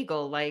it's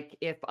illegal. Like,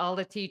 if all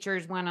the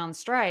teachers went on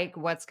strike,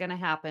 what's gonna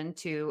happen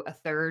to a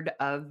third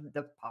of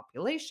the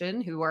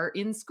population who are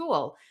in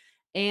school?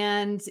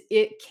 And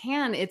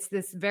it's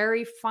this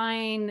very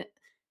fine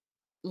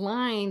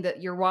line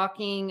that you're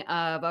walking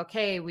of,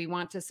 okay, we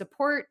want to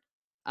support,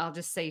 I'll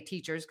just say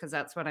teachers because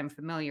that's what I'm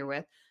familiar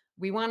with.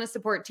 We want to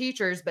support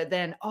teachers, but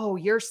then, oh,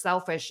 you're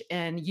selfish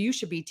and you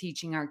should be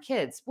teaching our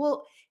kids.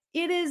 Well,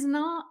 it is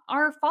not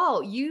our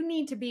fault. You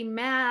need to be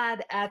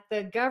mad at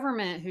the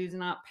government who's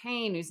not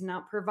paying, who's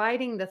not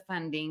providing the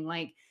funding.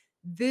 Like,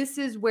 this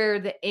is where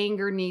the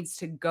anger needs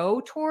to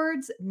go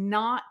towards,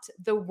 not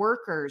the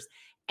workers.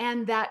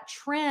 And that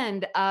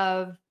trend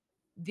of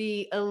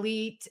the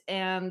elite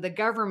and the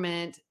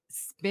government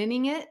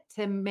spinning it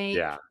to make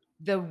Yeah.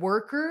 the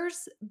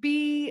workers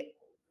be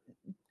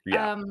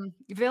Yeah.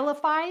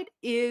 vilified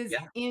is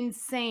Yeah.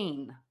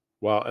 insane.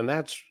 Well, and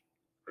that's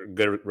a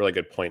good, really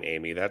good point,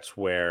 Amy. That's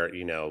where,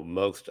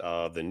 most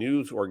of the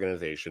news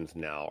organizations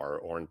now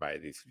are owned by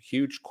these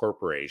huge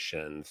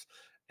corporations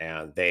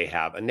and they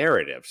have a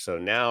narrative. So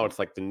now it's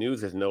like the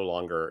news is no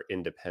longer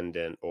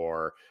independent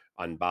or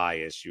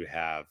unbiased. You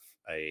have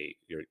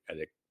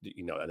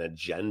an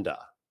agenda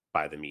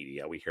by the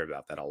media. We hear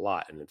about that a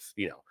lot. And it's,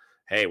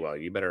 hey, well,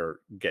 you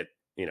better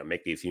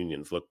make these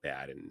unions look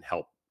bad and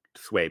help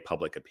sway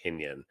public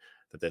opinion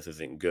that this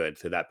isn't good.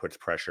 So that puts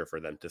pressure for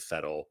them to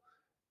settle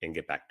and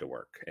get back to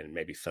work and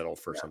maybe settle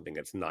for something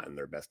that's not in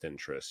their best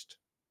interest.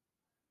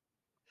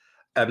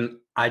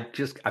 I've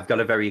got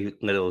a very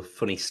little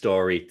funny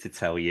story to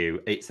tell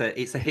you. It's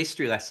a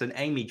history lesson.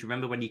 Amy, do you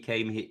remember when you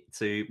came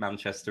to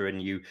Manchester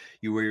and you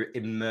were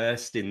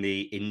immersed in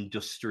the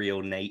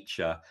industrial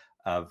nature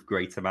of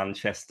Greater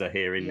Manchester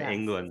here in Yes.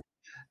 England?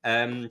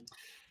 Um,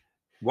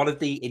 One of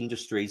the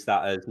industries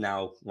that has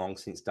now long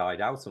since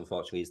died out,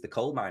 unfortunately, is the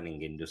coal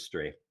mining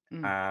industry.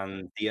 Mm.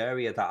 And the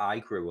area that I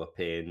grew up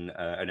in,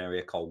 an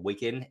area called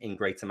Wigan in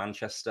Greater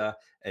Manchester,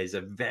 is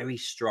a very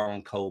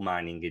strong coal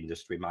mining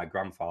industry. My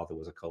grandfather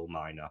was a coal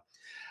miner.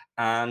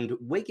 And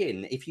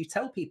Wigan, if you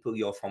tell people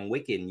you're from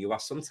Wigan, you are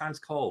sometimes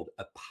called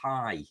a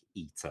pie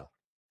eater.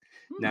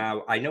 Hmm.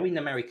 Now, I know in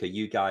America,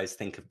 you guys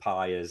think of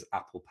pie as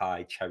apple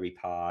pie, cherry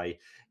pie.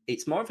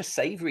 It's more of a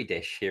savory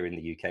dish here in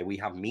the UK. We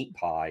have meat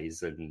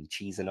pies and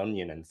cheese and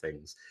onion and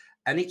things.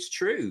 And it's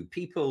true.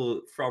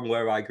 People from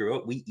where I grew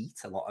up, we eat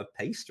a lot of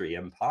pastry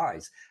and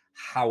pies.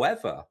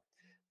 However,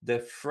 the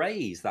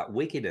phrase that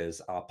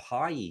Wiganers are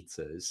pie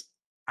eaters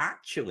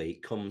actually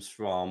comes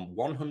from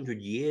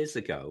 100 years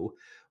ago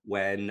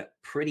when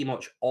pretty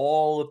much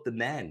all of the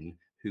men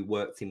who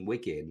worked in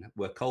Wigan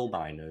were coal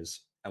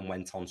miners and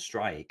went on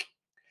strike.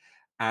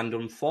 And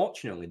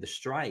unfortunately, the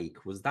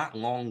strike was that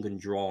long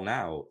and drawn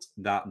out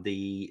that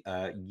the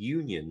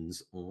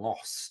unions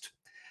lost.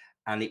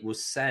 And it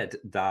was said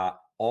that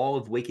all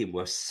of Wigan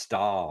were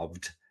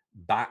starved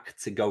back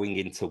to going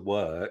into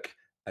work.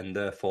 And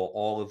therefore,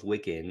 all of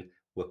Wigan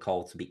were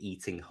called to be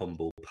eating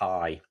humble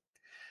pie.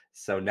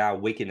 So now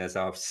Wiganers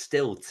are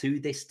still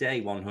to this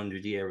day,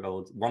 100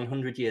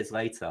 years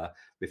later,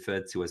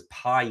 referred to as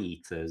pie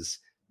eaters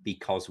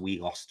because we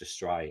lost a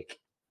strike.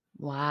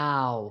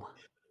 Wow.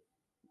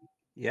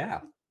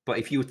 Yeah. But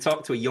if you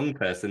talk to a young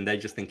person, they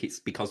just think it's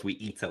because we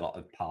eat a lot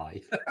of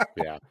pie.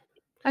 Yeah,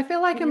 I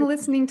feel like I'm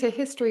listening to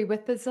history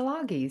with the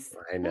Zalagis.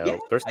 I Yeah,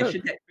 know. There's I no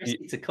should get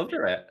Christy to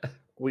cover it.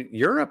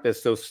 Europe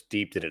is so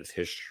steeped in its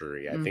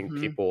history. I think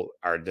Mhm. people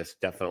are just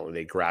definitely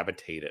they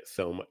gravitate it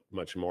so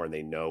much more and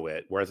they know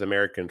it. Whereas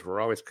Americans, we're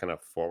always kind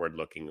of forward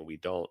looking and we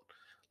don't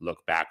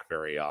look back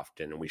very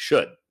often, and we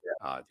should.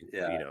 I think,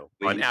 Yeah, on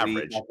we we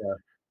average. have a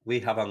we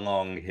have a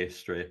long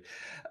history.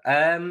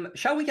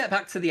 Shall we get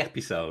back to the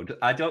episode?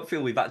 I don't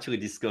feel we've actually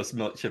discussed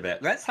much of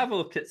it. Let's have a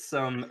look at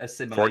some 48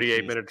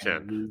 assimilations minutes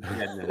and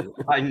in.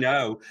 I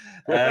know.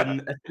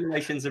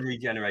 Assimilations and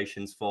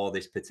regenerations for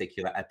this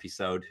particular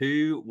episode.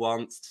 Who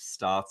wants to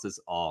start us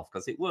off?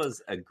 Because it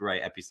was a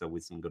great episode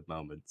with some good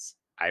moments.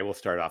 I will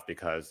start off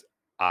because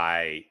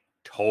I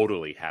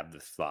totally had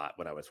this thought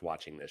when I was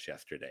watching this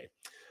yesterday.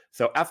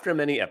 So after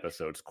many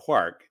episodes,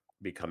 Quark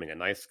becoming a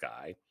nice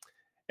guy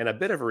and a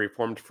bit of a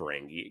reformed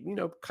Ferengi,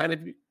 kind of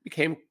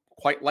became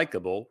quite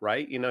likable,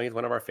 right? He's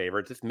one of our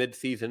favorites. It's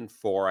mid-season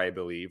 4, I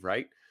believe,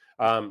 right?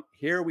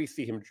 Here we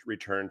see him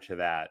return to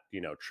that,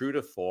 true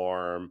to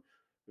form,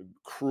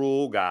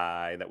 cruel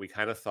guy that we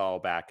kind of saw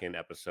back in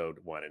episode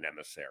 1 in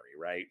Emissary,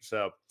 right?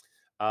 So,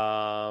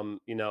 and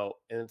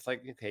it's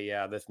like, okay,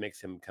 yeah, this makes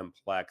him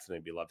complex and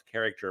a beloved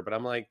character, but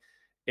I'm like,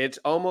 it's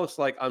almost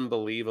like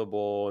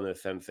unbelievable in the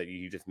sense that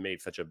you just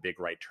made such a big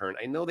right turn.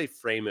 I know they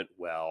frame it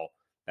well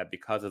that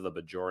because of the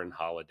Bajoran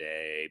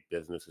holiday,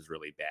 business is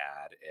really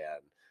bad,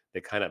 and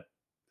they kind of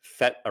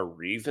set a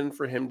reason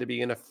for him to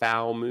be in a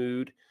foul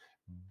mood,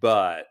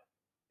 but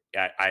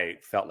I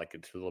felt like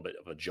it's a little bit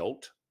of a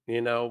jolt,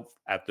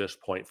 at this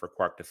point for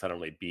Quark to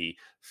suddenly be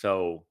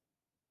so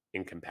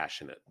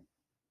incompassionate.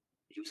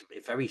 He was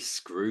very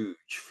Scrooge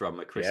from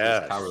A Christmas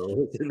Yes,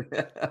 Carol, isn't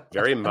it?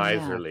 very Yes.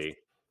 miserly.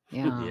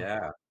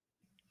 Yeah.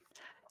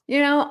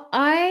 Yeah.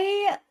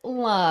 I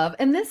love,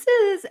 and this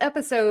is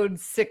episode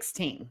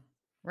 16,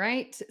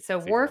 right? So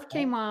Season Worf 4.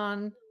 came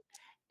on,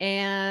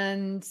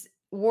 and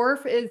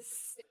Worf is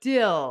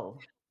still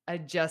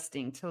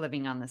adjusting to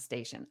living on the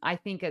station. I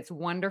think it's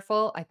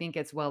wonderful. I think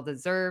it's well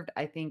deserved.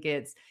 I think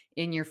it's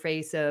in your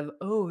face of,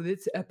 oh,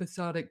 it's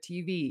episodic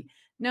TV.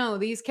 No,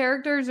 these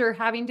characters are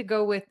having to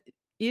go with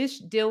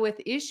deal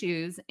with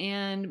issues,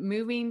 and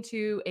moving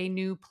to a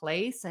new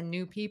place and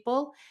new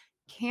people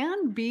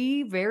can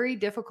be very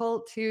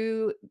difficult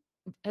to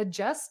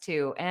adjust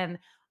to. And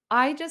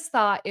I just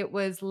thought it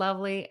was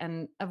lovely.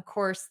 And of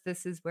course,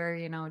 this is where,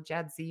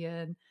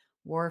 Jadzia and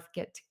Worf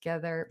get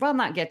together. Well,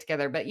 not get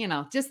together, but,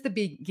 just the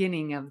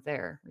beginning of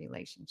their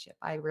relationship.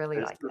 I really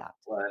It's like the that.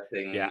 Yeah.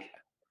 thing. Yeah,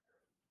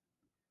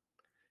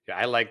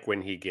 I like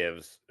when she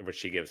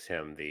gives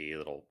him the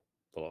little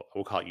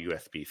we'll call it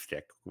USB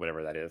stick,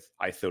 whatever that is,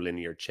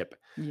 isolinear chip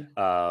Yeah.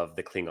 of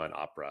the Klingon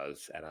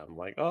operas. And I'm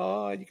like,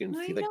 oh, you can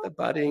I see like know. the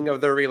budding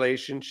of the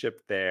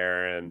relationship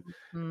there. And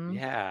Mhm.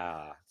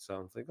 yeah, so I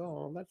was like,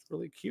 oh, that's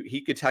really cute.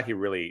 He could tell he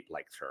really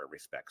likes her,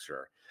 respects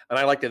her. And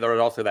I liked it. There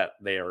was also that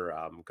they're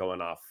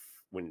going off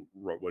when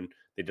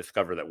they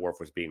discover that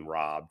Worf was being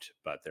robbed,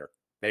 but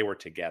they were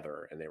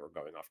together and they were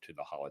going off to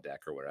the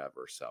holodeck or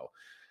whatever. So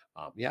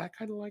yeah, I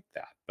kind of like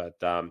that.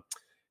 But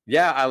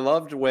yeah, I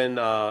loved when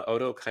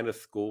Odo kind of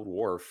schooled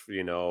Worf,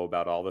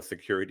 about all the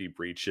security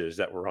breaches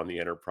that were on the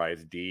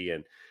Enterprise D,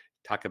 and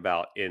talk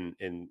about in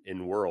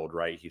world,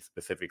 right? He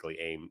specifically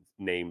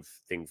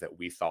names things that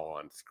we saw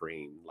on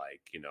screen,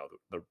 like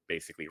the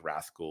basically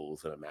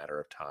rascals in A Matter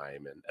of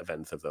Time and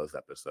events of those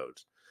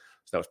episodes.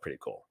 So that was pretty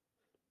cool.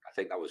 I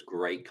think that was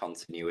great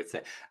continuity,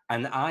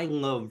 and I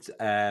loved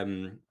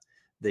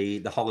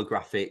the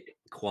holographic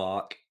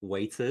Quark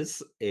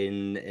waiters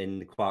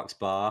in Quark's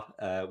bar,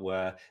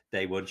 where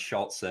they would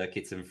short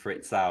circuit and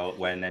fritz out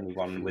when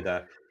anyone with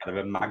a kind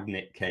of a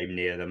magnet came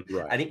near them.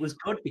 Right. And it was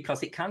good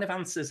because it kind of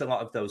answers a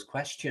lot of those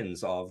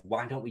questions of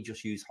why don't we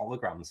just use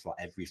holograms for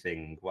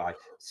everything? Why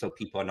so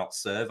people are not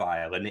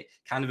servile? And it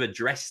kind of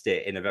addressed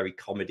it in a very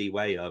comedy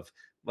way of,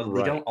 well,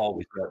 they don't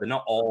always work. They're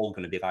not all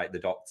going to be like the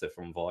Doctor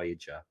from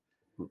Voyager.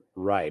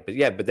 Right.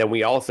 But then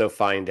we also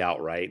find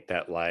out, right,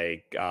 that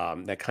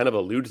that kind of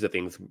alludes to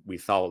things we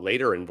saw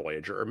later in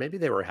Voyager, or maybe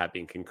they were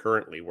happening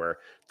concurrently, where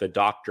the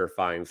Doctor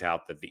finds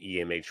out that the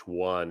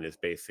EMH1 is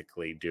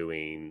basically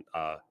doing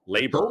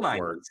labor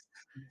work.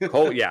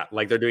 Yeah,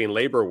 like they're doing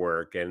labor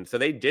work. And so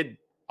they did,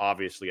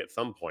 obviously, at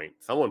some point,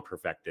 someone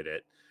perfected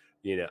it,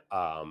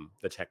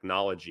 the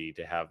technology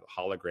to have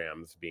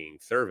holograms being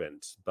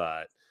servants.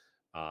 But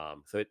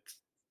so it's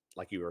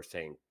like you were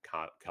saying,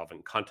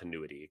 Calvin,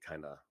 continuity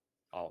kind of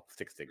all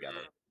sticks together.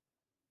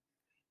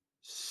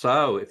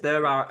 So, if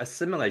there are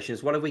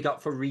assimilations, what have we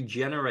got for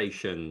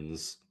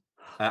regenerations?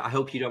 I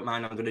hope you don't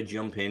mind. I'm going to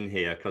jump in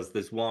here because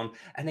there's one.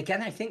 And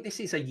again, I think this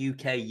is a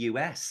UK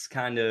US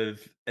kind of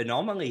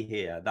anomaly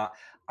here that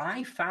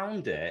I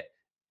found it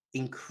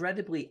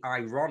incredibly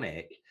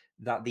ironic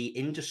that the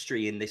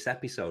industry in this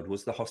episode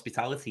was the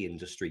hospitality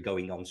industry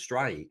going on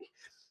strike.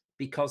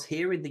 Because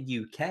here in the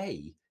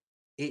UK,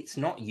 it's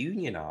not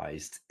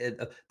unionized.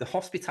 The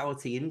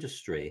hospitality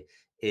industry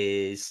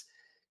is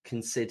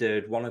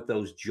considered one of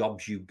those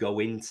jobs you go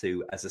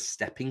into as a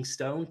stepping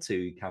stone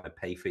to kind of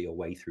pay for your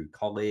way through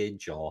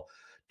college, or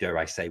dare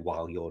I say,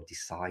 while you're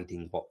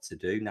deciding what to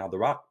do. Now,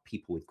 there are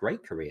people with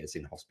great careers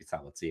in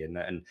hospitality, and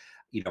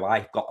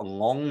I've got a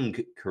long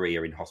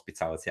career in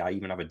hospitality. I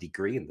even have a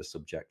degree in the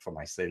subject for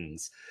my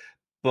sins,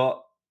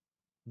 but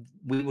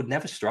we would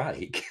never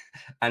strike.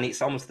 And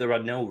it's almost there are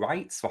no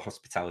rights for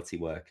hospitality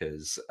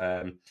workers.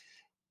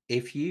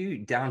 If you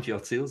downed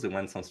your tools and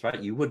went on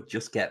strike, you would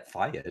just get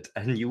fired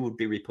and you would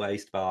be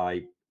replaced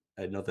by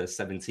another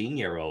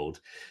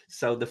 17-year-old.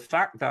 So the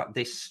fact that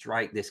this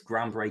strike, this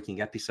groundbreaking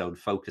episode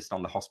focused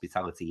on the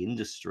hospitality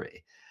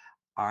industry,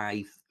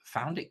 I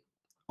found it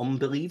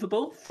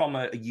unbelievable from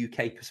a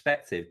UK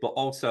perspective, but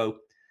also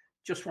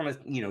just want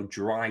to,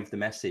 drive the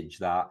message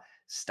that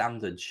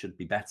standards should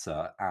be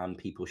better and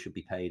people should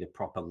be paid a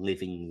proper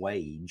living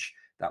wage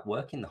that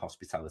work in the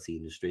hospitality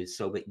industry,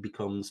 so that it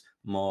becomes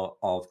more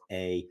of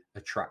a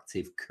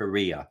attractive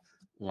career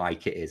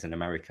like it is in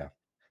America.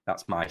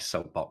 That's my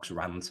soapbox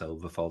rant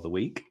over for the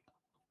week.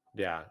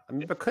 Yeah. I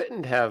mean, but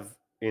couldn't have,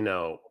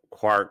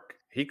 Quark,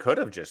 he could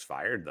have just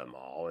fired them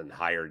all and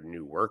hired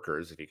new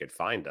workers if he could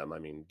find them. I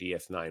mean,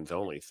 DS9's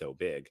only so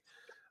big.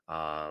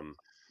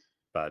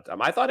 But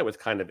I thought it was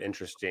kind of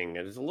interesting.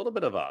 It was a little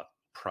bit of a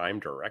prime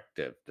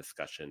directive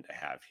discussion to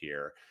have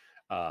here.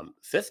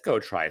 Cisco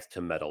tries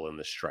to meddle in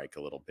the strike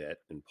a little bit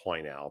and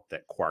point out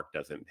that Quark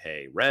doesn't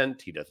pay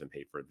rent. He doesn't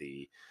pay for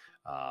the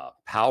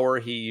power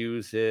he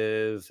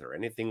uses or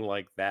anything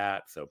like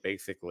that. So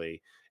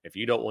basically, if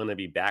you don't want to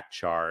be back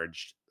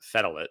charged,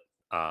 settle it.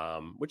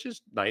 Which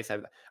is nice.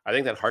 I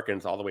think that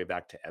harkens all the way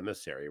back to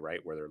Emissary, right?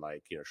 Where they're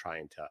like,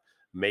 trying to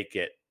make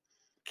it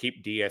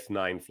keep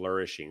DS9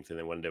 flourishing, so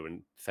they wanted to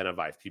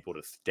incentivize people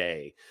to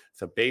stay.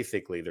 So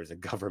basically, there's a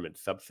government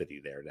subsidy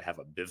there to have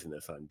a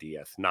business on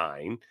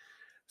DS9.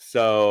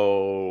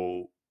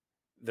 So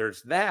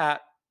there's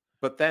that.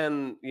 But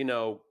then,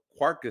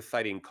 Quark is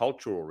citing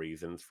cultural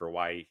reasons for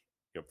why,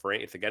 for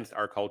it's against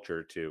our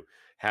culture to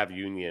have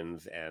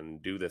unions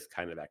and do this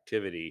kind of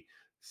activity.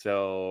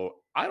 So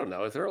I don't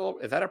know. Is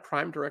that a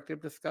prime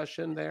directive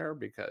discussion there,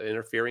 because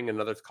interfering in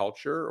another's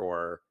culture,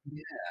 or?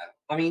 Yeah,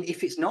 I mean,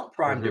 if it's not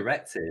prime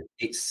directive,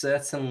 it's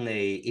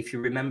certainly, if you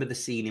remember the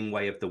scene in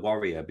Way of the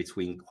Warrior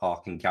between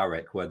Quark and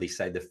Garak, where they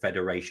say the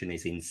Federation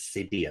is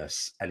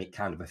insidious and it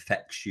kind of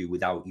affects you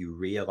without you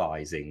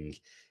realizing,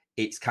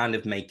 it's kind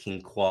of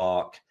making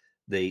Quark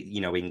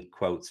in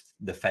quotes,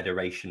 the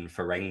Federation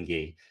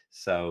Ferengi.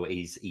 So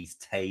he's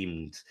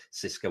tamed.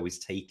 Cisco is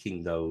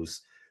taking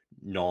those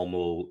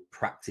normal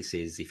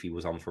practices, if he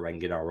was on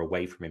Ferenginar,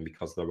 away from him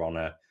because they're on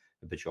a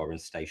Bajoran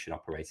station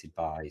operated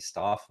by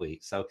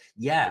Starfleet. So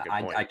yeah,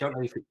 I don't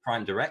know if it's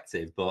prime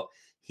directive, but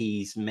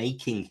he's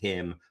making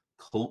him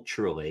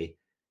culturally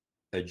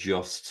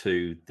adjust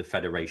to the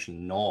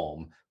Federation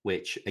norm,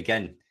 which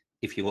again,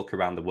 if you look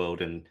around the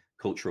world and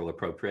cultural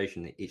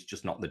appropriation, it's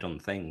just not the done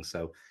thing.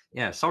 So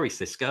yeah, sorry,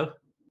 Cisco.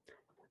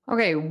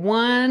 Okay,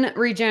 one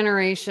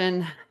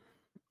regeneration.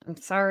 I'm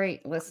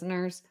sorry,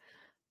 listeners.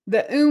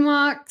 The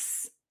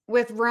Umox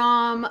with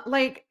Rom,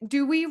 like,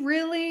 do we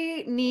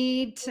really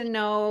need to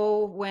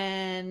know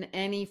when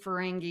any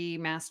Ferengi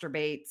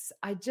masturbates?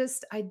 I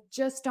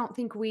just don't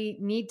think we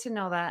need to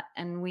know that.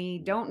 And we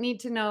don't need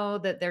to know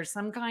that there's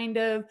some kind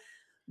of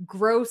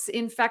gross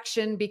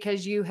infection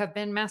because you have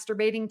been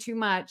masturbating too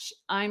much.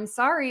 I'm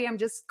sorry, I'm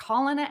just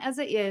calling it as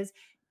it is.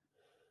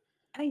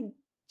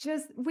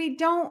 We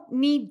don't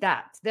need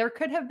that. There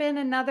could have been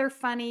another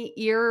funny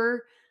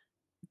ear,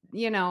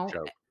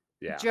 Joke.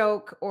 Yeah.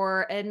 joke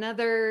or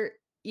another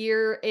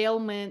ear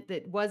ailment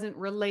that wasn't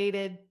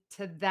related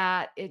to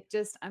that.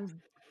 It's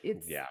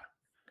Yeah.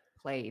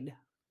 played.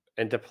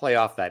 And to play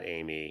off that,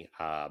 Amy,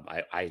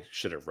 I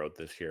should have wrote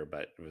this here,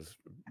 but it was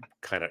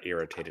kind of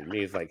irritated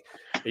me. It's like,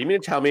 are you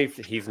mean to tell me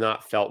he's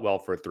not felt well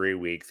for 3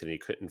 weeks and he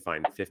couldn't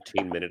find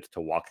 15 minutes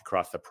to walk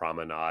across the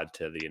promenade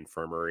to the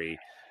infirmary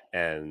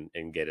and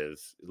get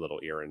his little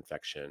ear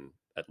infection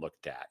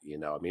looked at? You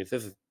know, I mean, if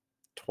this is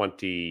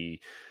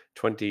 20,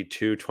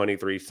 22,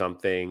 23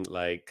 something,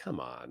 like, come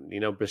on, you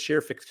know,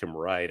 Bashir fixed him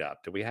right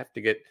up. Do we have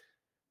to get?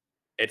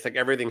 It's like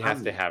everything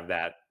has to have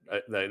that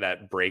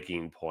that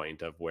breaking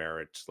point of where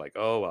it's like,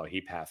 oh well,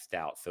 he passed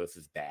out, so this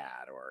is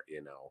bad, or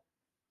you know.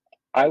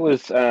 I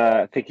was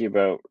thinking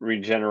about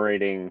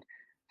regenerating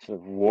sort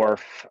of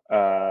Worf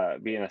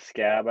being a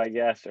scab, I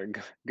guess, or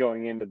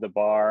going into the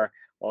bar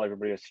while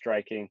everybody was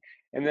striking,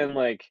 and then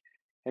like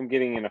him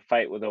getting in a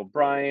fight with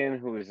O'Brien,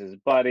 who was his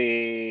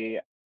buddy.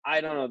 I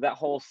don't know, that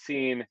whole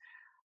scene.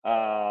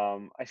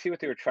 I see what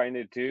they were trying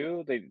to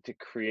do. To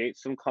create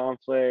some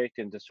conflict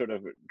and to sort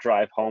of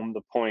drive home the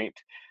point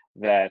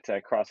that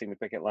crossing the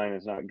picket line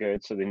is not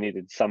good. So they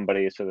needed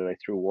somebody, so that they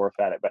threw Worf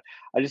at it. But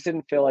I just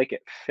didn't feel like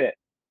it fit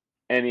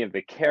any of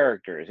the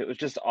characters. It was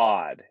just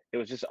odd. It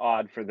was just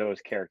odd for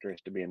those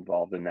characters to be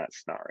involved in that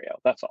scenario.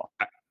 That's all.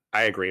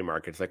 I agree,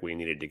 Mark. It's like we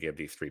needed to give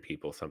these 3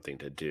 people something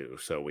to do,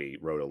 so we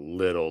wrote a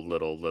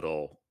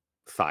little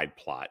side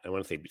plot. I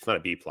want to say it's not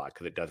a B plot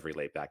because it does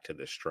relate back to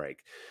the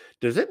strike.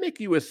 Does it make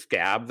you a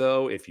scab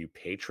though if you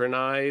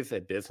patronize a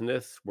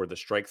business where the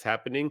strike's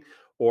happening,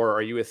 or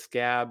are you a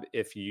scab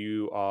if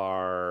you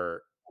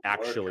are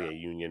actually a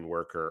union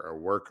worker or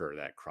worker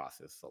that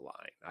crosses the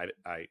line?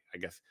 I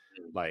guess,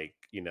 like,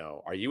 you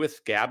know, are you a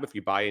scab if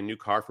you buy a new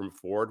car from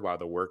Ford while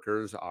the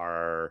workers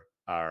are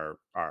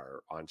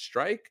on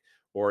strike?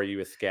 Or are you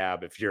a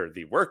scab if you're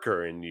the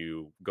worker and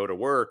you go to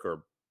work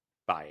or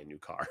buy a new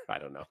car? I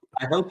don't know.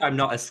 I hope I'm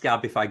not a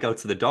scab if I go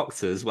to the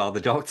doctors while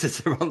the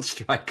doctors are on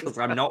strike, because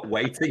I'm not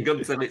waiting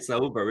until it's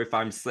over if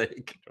I'm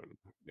sick.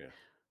 Yeah.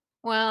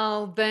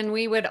 Well, then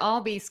we would all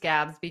be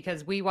scabs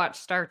because we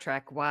watched Star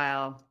Trek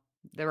while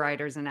the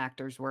writers and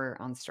actors were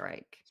on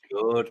strike.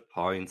 Good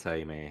point,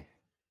 Amy.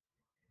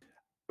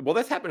 Well,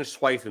 this happens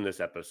twice in this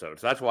episode,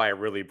 so that's why I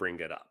really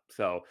bring it up.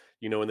 So,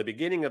 you know, in the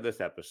beginning of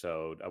this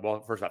episode, well,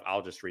 first off,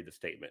 I'll just read the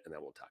statement and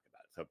then we'll talk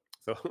about it.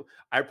 So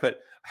I put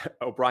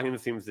O'Brien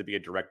seems to be a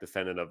direct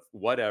descendant of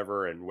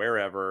whatever and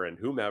wherever and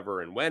whomever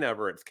and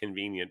whenever it's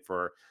convenient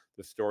for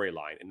the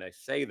storyline. And I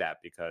say that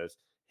because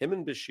him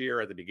and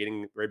Bashir at the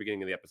very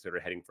beginning of the episode are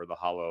heading for the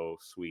Hollow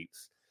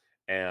Suites.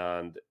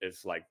 And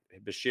it's like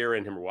Bashir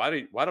and him, why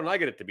don't I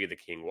get it to be the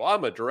king? Well,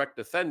 I'm a direct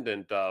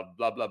descendant of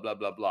blah, blah, blah,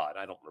 blah, blah. And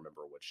I don't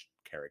remember which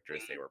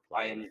characters they were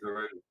playing.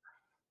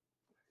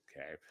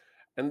 Okay.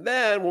 And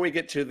then when we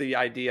get to the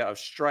idea of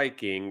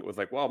striking, it was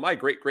like, well, my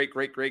great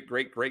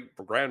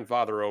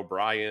grandfather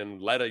O'Brien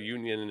led a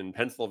union in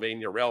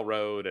Pennsylvania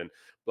Railroad and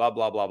blah,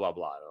 blah, blah, blah,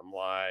 blah. And I'm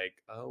like,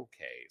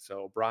 okay.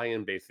 So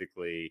O'Brien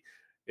basically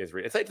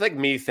it's like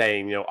me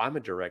saying, you know, I'm a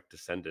direct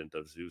descendant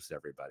of Zeus,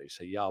 everybody.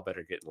 So y'all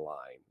better get in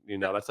line. You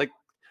know, that's like,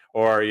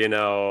 or, you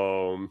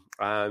know,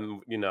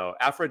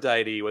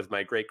 Aphrodite was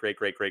my great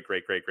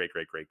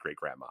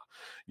grandma.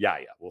 Yeah,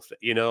 we'll say,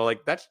 you know,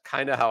 like that's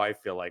kind of how I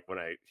feel like when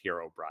I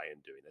hear O'Brien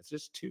doing it. It's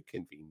just too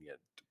convenient.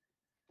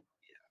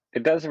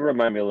 It does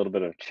remind me a little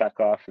bit of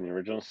Chekhov in the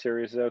original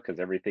series, though, because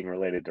everything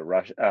related to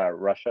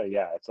Russia,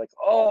 yeah, it's like,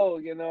 oh,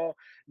 you know,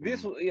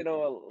 this, you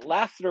know,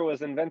 laughter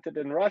was invented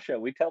in Russia.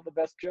 We tell the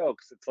best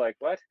jokes. It's like,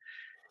 what?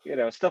 You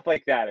know, stuff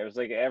like that. It was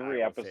like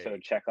every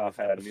episode, Chekhov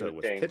had a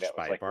new thing that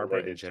was like Barbara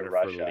and related to Jennifer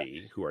Russia.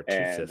 Lee, who are two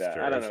And sisters.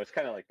 I don't know, it's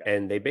kind of like that.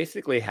 And they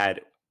basically had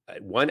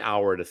 1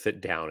 hour to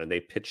sit down, and they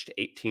pitched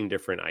 18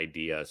 different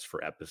ideas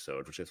for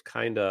episodes, which is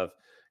kind of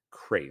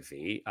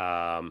crazy.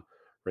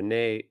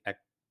 Renee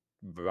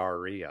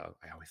Varia,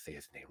 I always say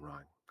his name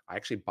wrong. I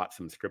actually bought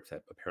some scripts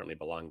that apparently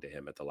belonged to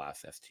him at the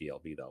last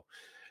STLV, though.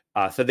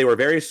 So they were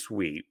very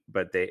sweet,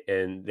 but they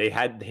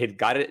had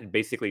got it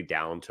basically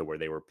down to where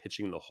they were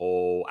pitching the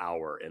whole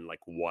hour in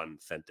like one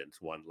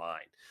sentence, one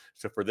line.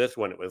 So for this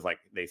one, it was like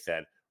they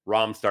said,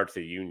 Rom starts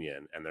a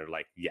union, and they're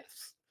like,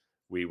 yes,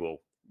 we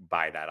will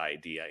buy that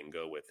idea and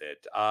go with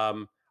it.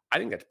 I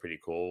think that's pretty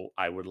cool.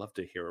 I would love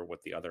to hear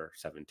what the other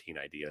 17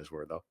 ideas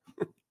were, though.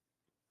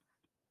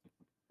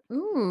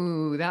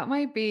 Ooh, that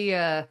might be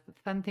a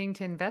fun thing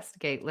to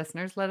investigate.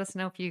 Listeners, let us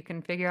know if you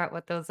can figure out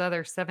what those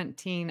other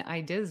 17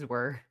 ideas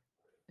were.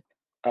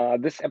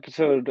 This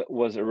episode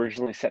was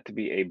originally set to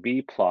be a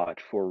B plot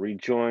for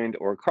Rejoined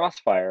or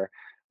Crossfire,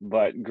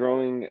 but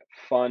growing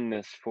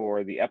fondness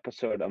for the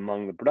episode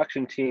among the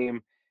production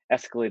team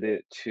escalated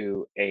it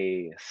to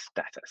A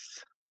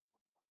status.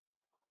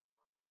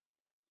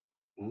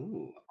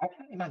 Ooh, I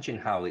can't imagine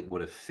how it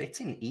would have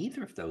fit in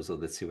either of those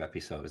other two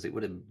episodes. It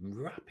would have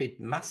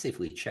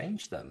massively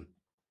changed them.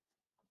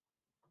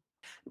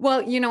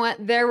 Well, you know what?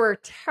 There were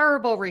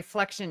terrible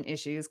reflection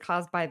issues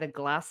caused by the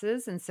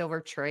glasses and silver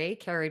tray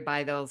carried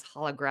by those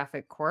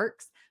holographic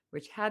quirks,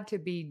 which had to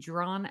be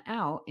drawn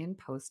out in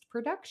post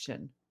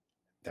production.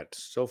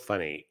 That's so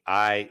funny.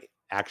 I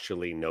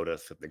actually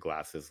noticed that the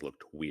glasses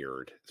looked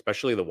weird,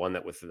 especially the one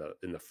that was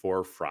in the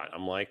forefront.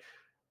 I'm like,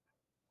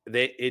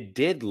 it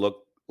did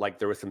look like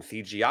there was some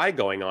CGI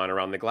going on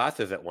around the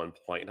glasses at one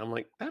point, and I'm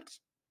like, that's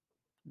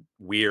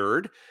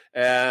weird.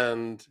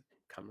 And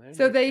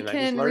So they I just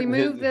can learned.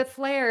 remove the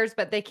flares,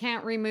 but they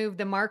can't remove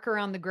the marker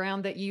on the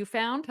ground that you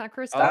found, huh,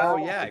 Christoph? Oh,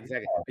 yeah,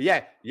 exactly.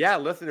 Yeah,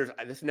 listeners,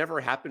 this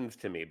never happens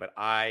to me, but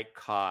I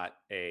caught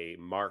a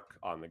mark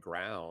on the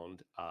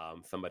ground,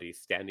 somebody's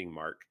standing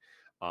mark,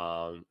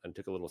 and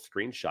took a little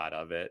screenshot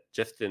of it,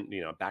 just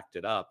backed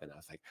it up, and I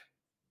was like,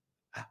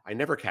 I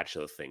never catch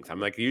those things. I'm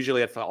like,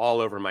 usually it's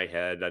all over my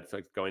head. That's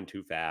like going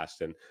too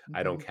fast, and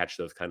I don't Mhm. catch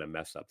those kind of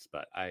mess ups.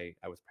 But I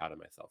was proud of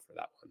myself for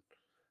that one.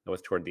 That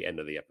was toward the end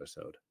of the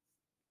episode.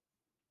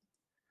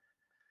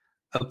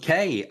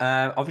 Okay,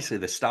 obviously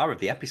the star of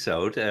the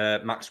episode,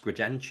 Max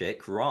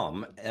Gradenchik,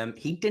 Rom,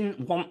 he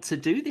didn't want to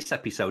do this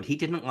episode. He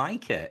didn't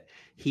like it.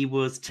 He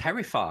was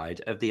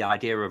terrified of the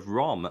idea of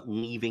Rom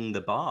leaving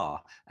the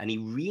bar, and he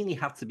really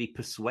had to be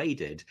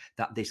persuaded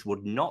that this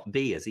would not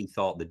be, as he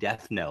thought, the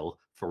death knell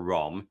for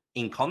Rom.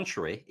 In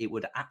contrary, it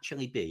would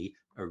actually be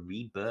a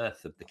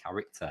rebirth of the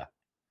character.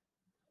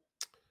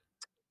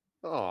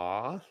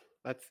 Aw,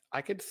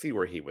 I could see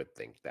where he would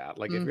think that.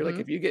 Like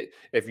Mhm.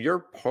 if your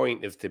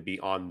point is to be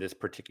on this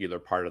particular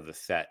part of the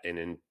set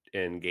and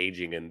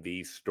engaging in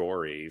these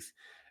stories,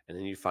 and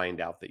then you find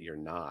out that you're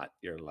not,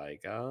 you're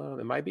like,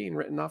 am I being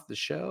written off the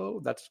show?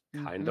 That's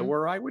kind of Mhm.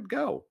 where I would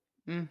go.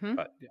 Mhm.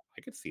 But yeah,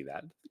 I could see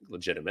that.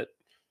 Legitimate.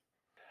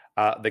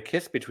 The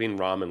kiss between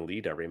Ram and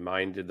Lita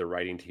reminded the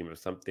writing team of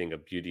something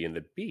of Beauty and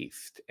the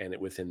Beast, and it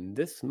was in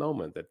this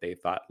moment that they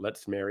thought,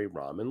 let's marry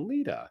Ram and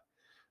Lita.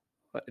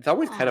 But it's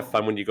always kind of Oh.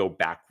 fun when you go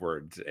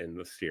backwards in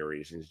the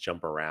series and just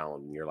jump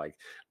around, and you're like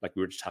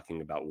we were just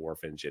talking about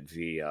Worf and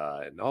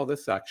Jadzia, and all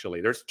this.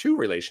 Actually, there's two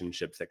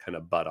relationships that kind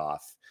of butt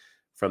off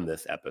from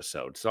this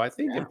episode. So I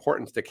think Yeah.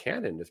 importance to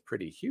canon is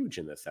pretty huge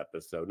in this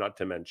episode. Not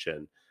to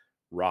mention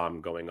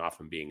Rom going off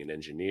and being an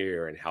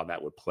engineer, and how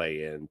that would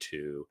play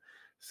into,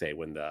 say,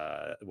 when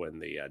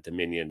the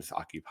Dominion's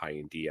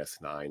occupying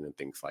DS9 and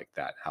things like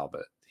that. How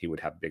that he would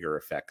have bigger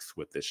effects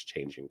with this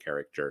changing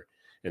character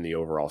in the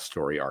overall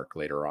story arc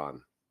later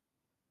on.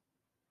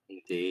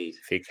 Indeed.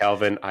 See,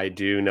 Calvin, I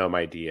do know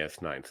my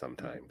DS9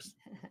 sometimes.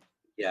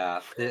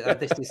 Yeah,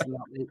 this is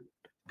not.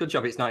 Good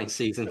job it's not in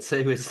season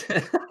 2, is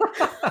it?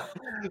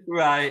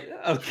 Right.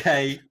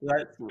 Okay.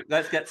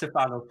 Let's get to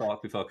final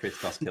thoughts before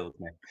Christos kills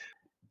me.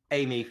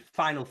 Amy,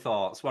 final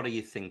thoughts. What are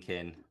you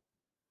thinking?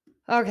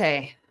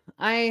 Okay.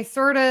 I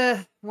sort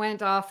of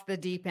went off the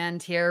deep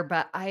end here,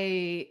 but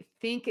I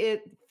think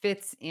it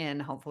fits in.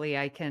 Hopefully,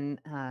 I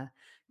can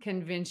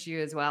convince you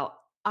as well.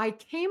 I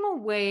came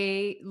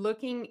away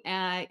looking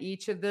at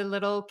each of the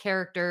little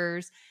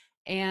characters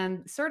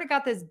and sort of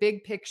got this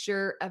big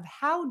picture of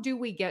how do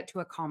we get to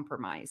a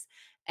compromise.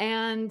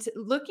 And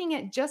looking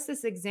at just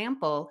this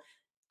example,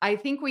 I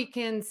think we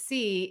can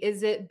see,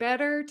 is it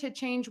better to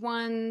change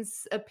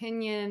one's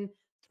opinion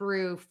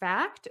through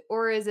fact,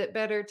 or is it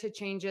better to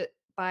change it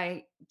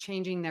by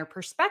changing their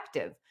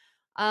perspective?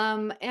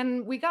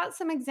 And we got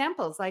some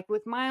examples like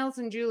with Miles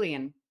and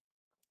Julian.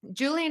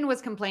 Julian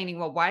was complaining,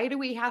 well, why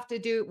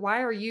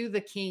are you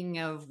the king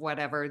of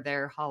whatever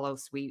their hollow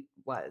suite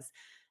was?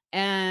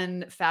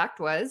 And fact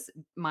was,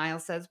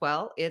 Miles says,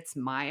 well, it's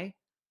my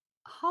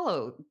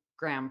hollow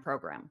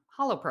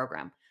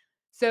program.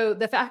 So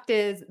the fact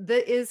is,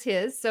 that is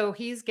his. So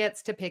he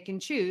gets to pick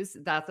and choose.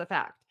 That's a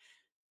fact.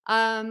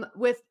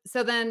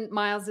 So then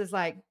Miles is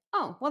like,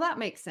 oh, well, that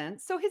makes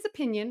sense. So his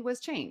opinion was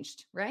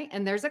changed, right?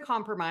 And there's a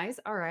compromise.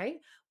 All right.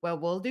 Well,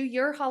 we'll do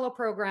your hollow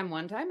program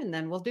one time and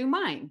then we'll do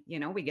mine.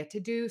 We get to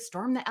do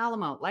Storm the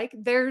Alamo. Like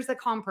there's a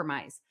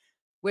compromise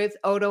with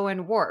Odo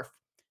and Worf.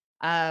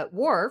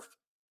 Worf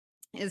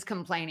is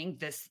complaining,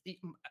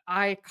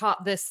 I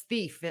caught this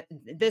thief.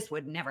 This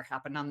would never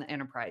happen on the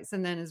Enterprise.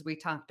 And then as we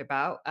talked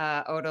about,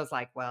 Odo's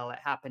like, well, it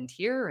happened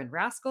here in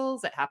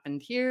Rascals. It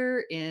happened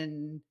here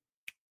in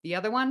the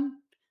other one.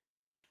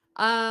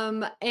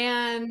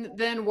 And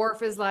then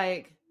Worf is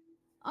like,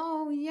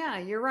 oh yeah,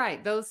 you're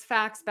right. Those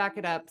facts back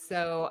it up.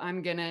 So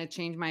I'm gonna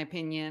change my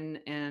opinion.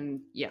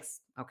 And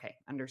yes, okay,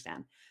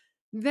 understand.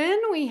 Then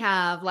we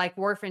have like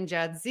Worf and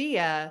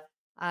Jadzia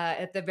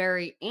at the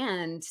very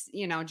end.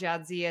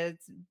 Jadzia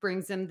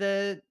brings him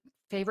the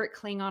favorite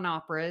Klingon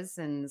operas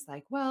and is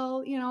like,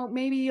 well,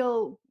 maybe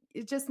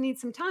it just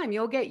needs some time.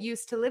 You'll get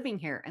used to living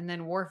here. And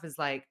then Worf is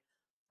like,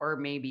 or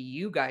maybe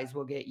you guys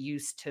will get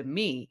used to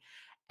me.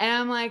 And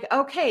I'm like,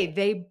 okay,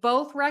 they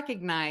both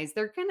recognize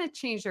they're going to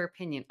change their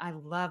opinion. I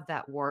love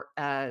that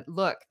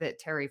look that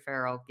Terry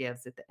Farrell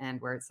gives at the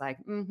end where it's like,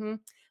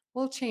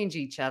 we'll change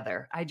each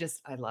other. I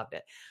loved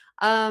it.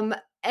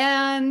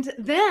 And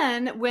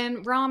then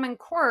when Rom and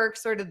Quark,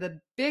 sort of the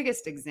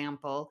biggest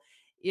example,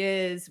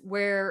 is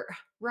where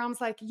Rom's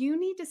like, you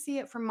need to see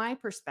it from my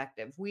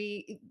perspective.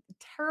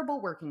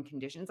 Terrible working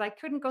conditions. I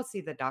couldn't go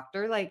see the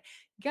doctor. Like,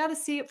 you got to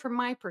see it from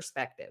my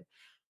perspective.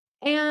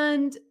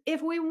 And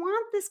if we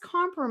want this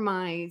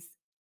compromise,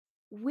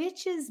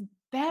 which is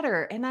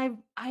better? And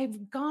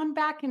I've gone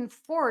back and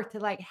forth to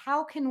like,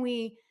 how can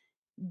we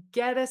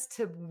get us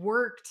to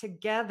work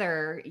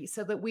together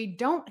so that we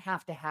don't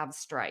have to have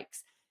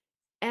strikes?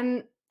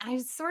 And I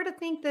sort of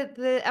think that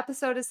the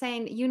episode is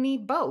saying you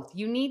need both.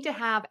 You need to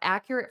have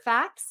accurate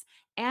facts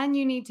and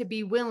you need to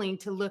be willing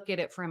to look at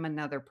it from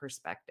another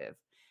perspective.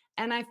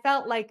 And I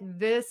felt like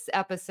this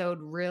episode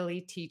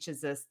really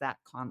teaches us that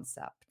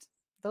concept.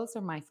 Those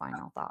are my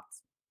final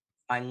thoughts.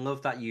 I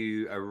love that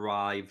you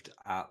arrived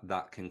at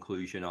that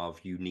conclusion of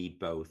you need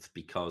both,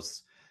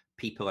 because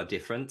people are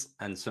different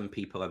and some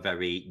people are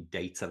very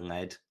data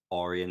led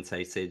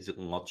orientated,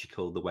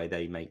 logical, the way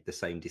they make the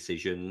same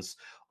decisions.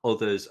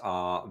 Others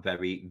are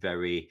very,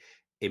 very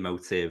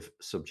emotive,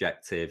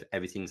 subjective.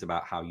 Everything's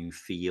about how you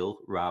feel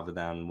rather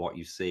than what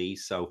you see.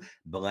 So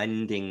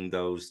blending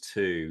those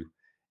two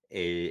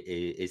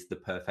is the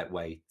perfect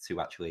way to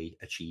actually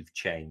achieve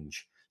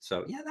change.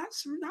 So yeah,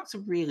 that's a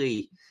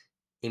really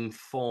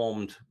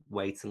informed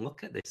way to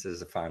look at this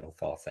as a final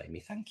thought, Amy.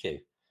 Thank you.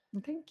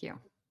 Thank you.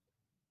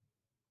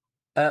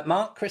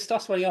 Mark,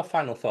 Christos, what are your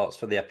final thoughts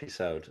for the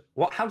episode?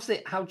 How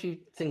do you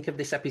think of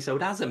this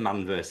episode as a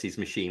man versus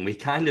machine? We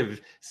kind of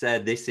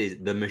said this is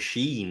the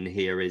machine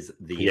here is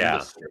the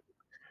industry.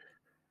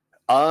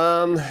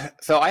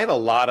 So I have a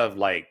lot of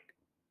like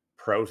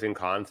pros and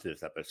cons to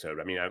this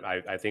episode. I mean,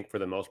 I think for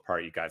the most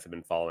part, you guys have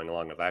been following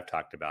along as I've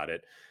talked about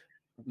it.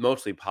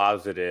 Mostly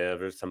positive.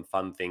 There's some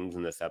fun things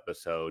in this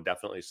episode.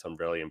 Definitely some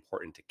really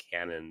important to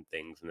canon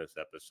things in this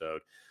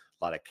episode.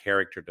 A lot of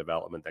character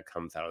development that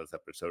comes out of this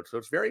episode. So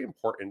it's very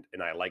important,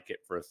 and I like it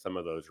for some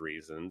of those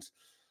reasons.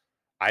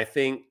 I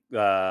think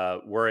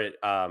the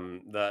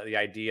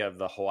idea of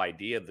the whole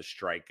idea of the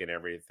strike and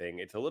everything,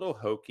 it's a little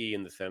hokey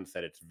in the sense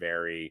that it's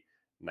very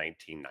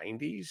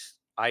 1990s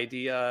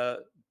idea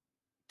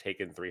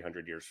taken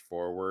 300 years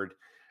forward.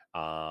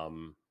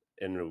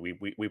 And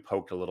we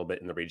poked a little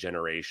bit in the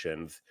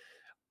regenerations.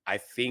 I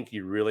think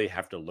you really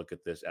have to look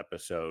at this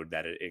episode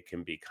that it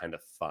can be kind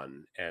of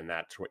fun, and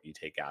that's what you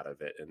take out of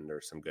it. And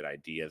there's some good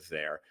ideas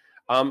there.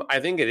 I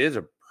think it is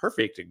a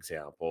perfect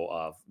example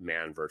of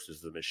man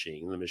versus the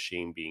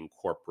machine being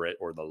corporate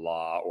or the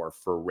law or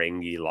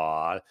Ferengi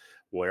law,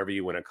 whatever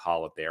you want to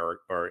call it there,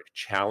 or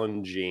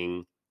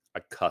challenging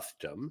a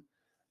custom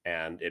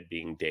and it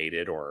being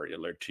dated, or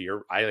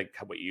I like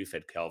what you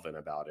said, Kelvin,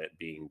 about it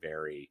being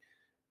very,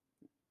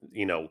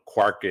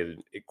 Quark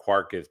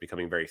is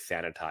becoming very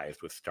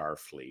sanitized with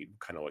Starfleet,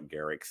 kind of what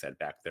Garrick said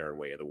back there in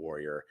Way of the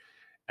Warrior.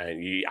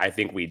 And I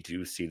think we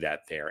do see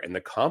that there. And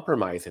the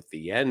compromise at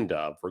the end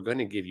of, we're going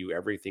to give you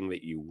everything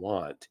that you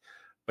want,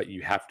 but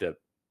you have to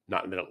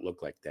not let it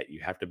look like that. You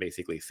have to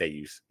basically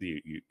say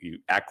you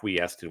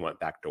acquiesced and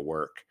went back to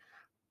work,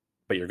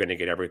 but you're going to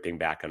get everything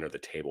back under the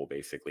table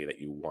basically that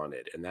you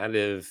wanted. And that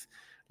is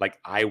like,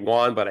 I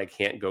won, but I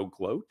can't go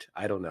gloat.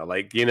 I don't know,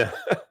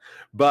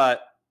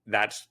 but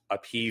that's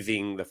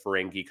appeasing the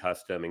Ferengi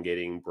custom and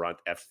getting Brunt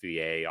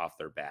FCA off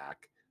their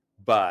back.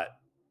 But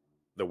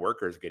the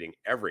workers getting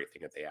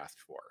everything that they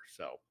asked for.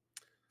 So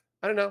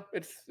I don't know.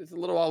 It's a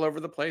little all over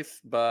the place,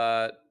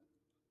 but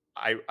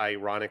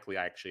ironically,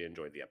 I actually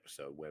enjoyed the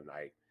episode when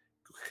I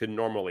could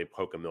normally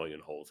poke a million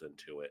holes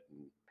into it.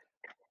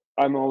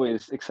 I'm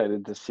always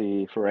excited to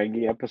see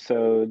Ferengi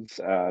episodes.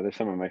 They're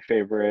some of my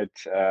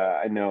favorites.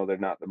 I know they're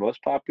not the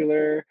most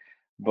popular,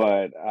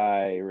 but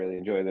I really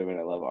enjoy them, and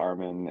I love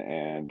Armin.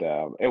 And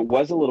it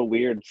was a little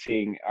weird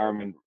seeing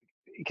Armin,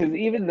 because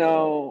even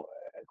though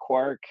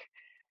Quark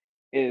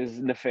is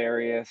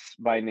nefarious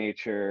by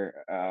nature,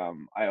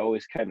 I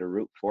always kind of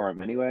root for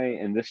him anyway.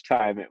 And this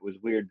time it was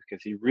weird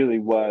because he really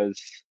was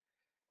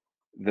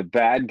the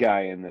bad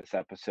guy in this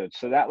episode.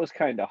 So that was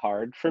kind of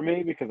hard for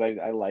me because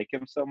I like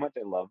him so much.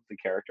 I love the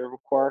character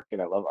of Quark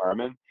and I love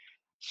Armin.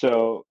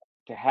 So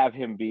to have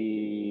him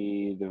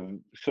be the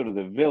sort of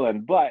the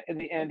villain, but in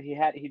the end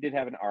he did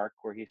have an arc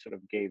where he sort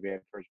of gave in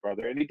for his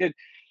brother, and he did,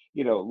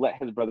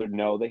 let his brother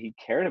know that he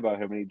cared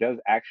about him and he does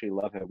actually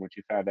love him, which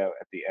he found out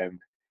at the end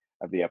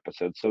of the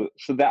episode. So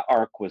that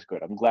arc was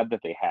good. I'm glad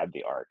that they had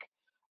the arc.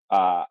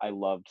 I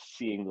loved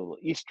seeing the little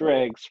Easter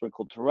eggs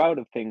sprinkled throughout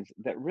of things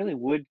that really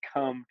would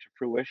come to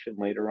fruition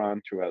later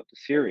on throughout the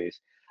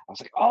series. I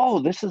was like, oh,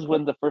 this is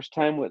when the first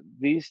time what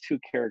these two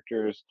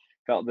characters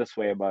felt this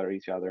way about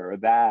each other or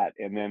that.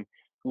 And then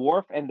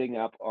Worf ending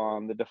up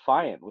on the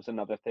Defiant was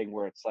another thing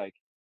where it's like,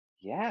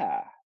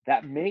 yeah,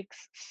 that makes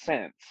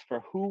sense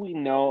for who we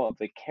know of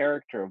the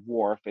character of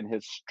Worf and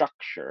his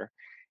structure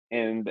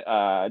and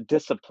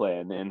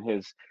discipline and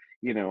his,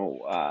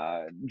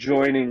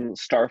 joining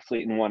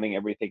Starfleet and wanting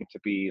everything to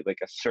be like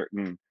a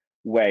certain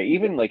way.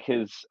 Even like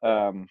his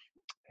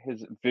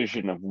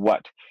vision of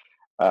what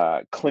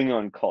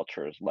Klingon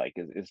culture is like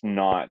is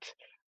not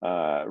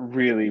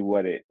really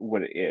what it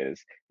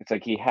is. It's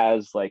like he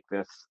has like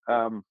this.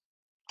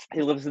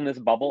 He lives in this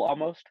bubble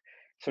almost.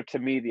 So to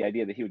me, the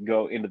idea that he would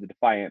go into the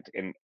Defiant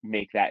and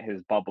make that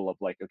his bubble of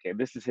like, okay,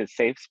 this is his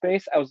safe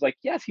space. I was like,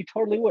 yes, he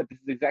totally would. This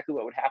is exactly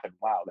what would happen.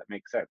 Wow, that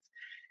makes sense.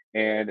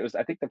 And it was,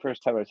 I think, the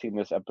first time I've seen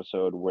this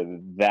episode where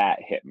that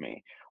hit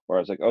me, where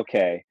I was like,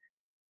 okay,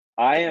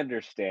 I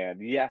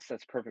understand. Yes,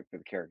 that's perfect for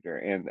the character.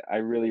 And I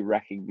really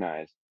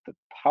recognized the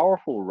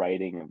powerful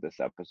writing of this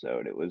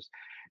episode. It was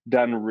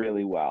done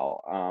really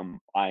well.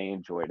 I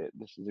enjoyed it.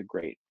 This is a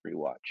great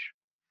rewatch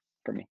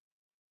for me.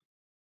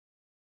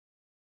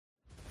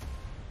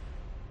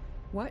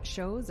 What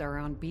shows are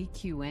on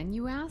BQN,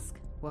 you ask?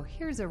 Well,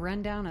 here's a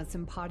rundown of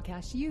some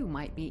podcasts you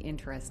might be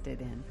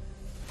interested in.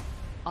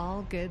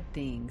 All Good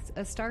Things,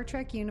 a Star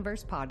Trek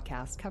Universe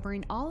podcast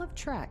covering all of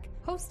Trek,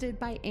 hosted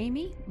by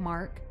Amy,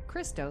 Mark,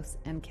 Christos,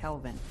 and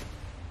Kelvin.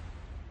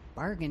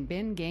 Bargain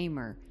Bin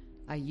Gamer,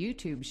 a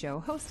YouTube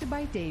show hosted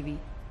by Davey,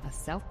 a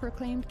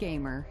self-proclaimed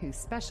gamer who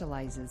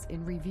specializes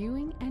in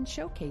reviewing and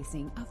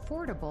showcasing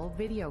affordable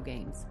video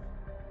games.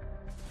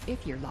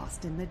 If you're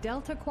lost in the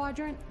Delta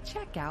Quadrant,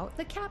 check out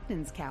The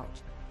Captain's Couch,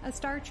 a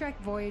Star Trek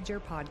Voyager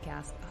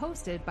podcast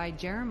hosted by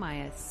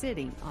Jeremiah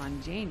sitting on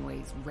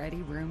Janeway's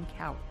Ready Room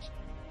couch.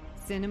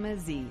 Cinema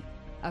Z,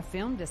 a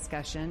film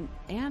discussion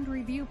and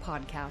review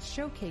podcast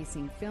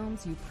showcasing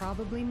films you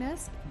probably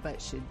missed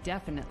but should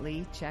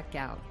definitely check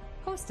out,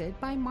 hosted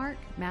by Mark,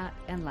 Matt,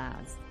 and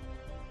Laz.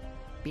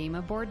 Beam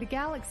Aboard the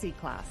Galaxy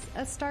Class,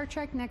 a Star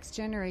Trek Next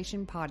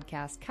Generation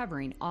podcast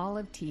covering all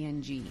of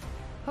TNG,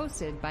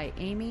 hosted by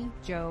Amy,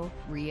 Joe,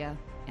 Rhea,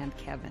 and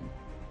Kevin.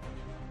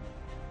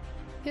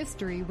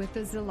 History with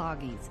the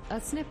Zilagis,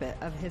 a snippet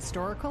of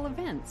historical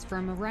events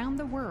from around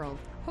the world,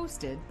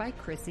 hosted by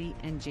Chrissy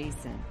and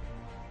Jason.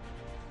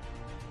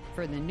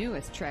 For the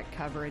newest Trek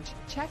coverage,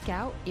 check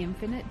out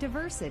Infinite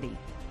Diversity,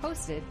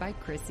 hosted by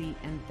Chrissy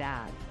and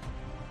Thad.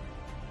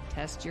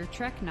 Test your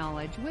Trek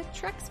knowledge with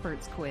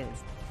Trexperts Quiz,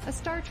 a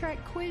Star Trek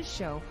quiz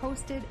show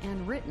hosted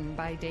and written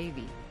by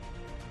Davey.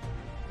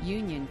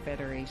 Union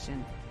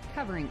Federation,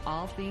 covering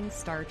all things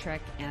Star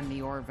Trek and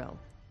the Orville,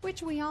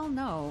 which we all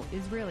know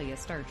is really a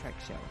Star Trek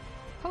show,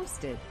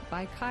 hosted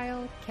by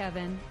Kyle,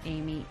 Kevin,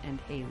 Amy, and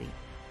Haley.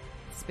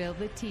 Spill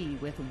the Tea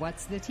with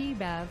What's the Tea,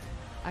 Bev,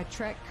 a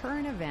Trek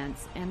current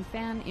events and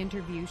fan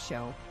interview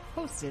show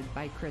hosted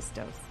by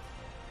Christos.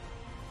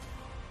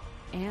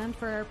 And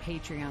for our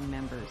Patreon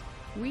members,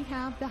 we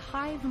have The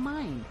Hive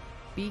Mind,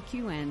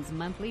 BQN's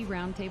monthly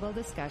roundtable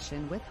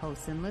discussion with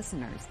hosts and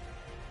listeners.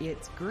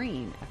 It's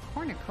Green, a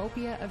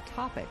cornucopia of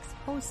topics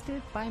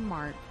hosted by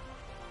Mark,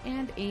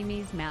 and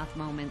Amy's Math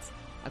Moments,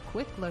 a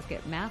quick look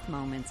at math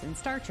moments in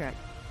Star Trek,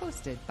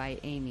 hosted by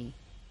Amy.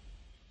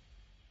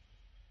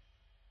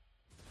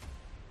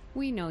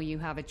 We know you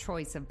have a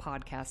choice of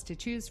podcasts to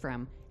choose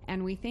from,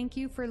 and we thank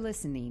you for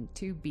listening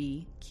to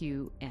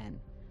BQN.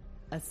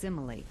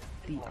 Assimilate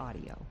the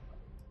audio.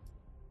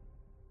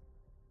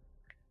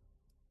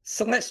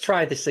 So let's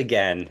try this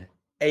again.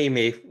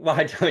 Amy,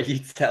 why don't you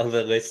tell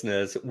the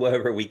listeners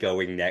where are we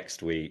going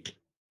next week?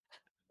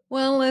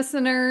 Well,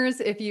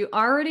 listeners, if you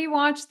already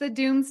watched the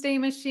Doomsday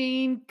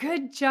Machine,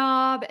 good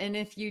job. And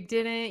if you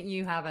didn't,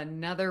 you have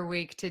another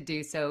week to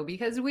do so,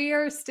 because we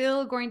are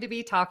still going to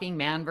be talking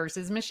Man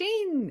versus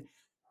Machine,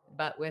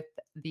 but with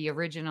the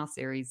original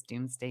series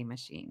Doomsday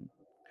Machine.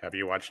 Have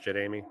you watched it,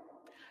 Amy?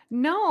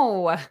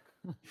 No.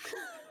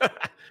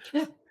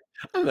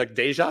 I'm like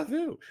deja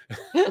vu.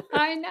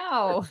 I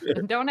know.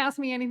 Don't ask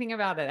me anything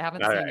about it. I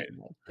haven't All seen right.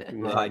 it.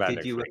 Well, I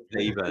did you a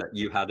favor.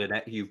 You've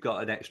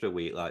got an extra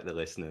week like the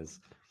listeners.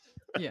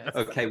 Yes.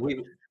 Okay,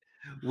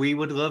 we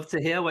would love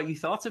to hear what you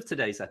thought of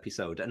today's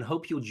episode and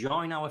hope you'll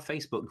join our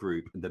Facebook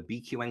group, the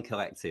BQN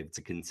Collective,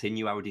 to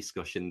continue our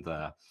discussion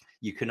there.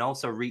 You can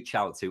also reach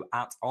out to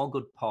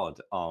 @AllGoodPod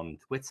on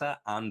Twitter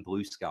and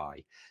Blue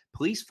Sky.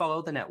 Please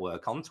follow the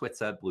network on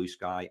Twitter, Blue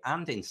Sky,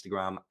 and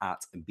Instagram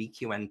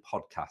 @BQN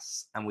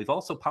Podcasts. And we've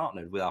also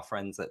partnered with our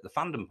friends at the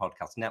Fandom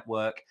Podcast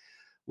Network,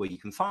 where you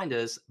can find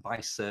us by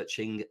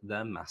searching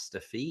the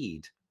master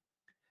feed.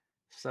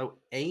 So,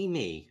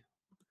 Amy,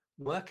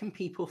 where can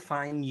people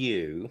find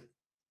you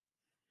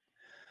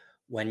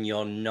when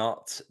you're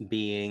not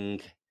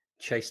being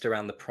chased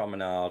around the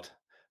promenade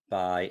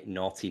by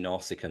naughty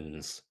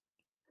Nausicans?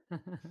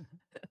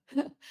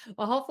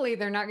 Well, hopefully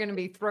they're not going to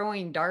be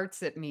throwing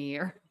darts at me.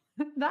 Or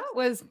that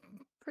was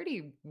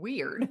pretty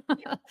weird.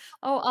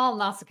 Oh, all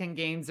Nausicaan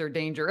games are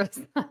dangerous.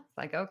 It's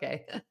like,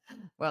 okay.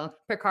 Well,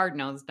 Picard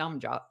knows, dumb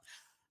job.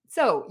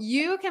 So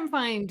you can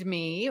find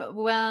me here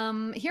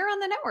on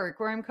the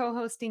network where I'm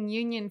co-hosting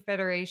Union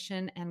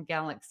Federation and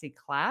Galaxy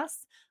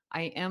Class.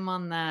 I am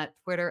on that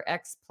Twitter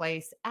X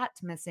place at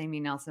Miss Amy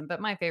Nelson,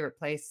 but my favorite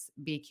place,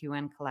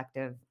 BQN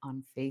Collective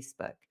on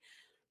Facebook.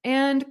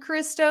 And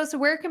Christos,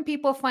 where can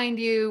people find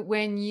you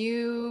when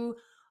you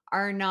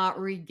are not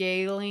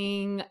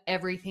regaling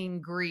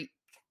everything Greek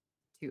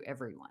to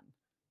everyone?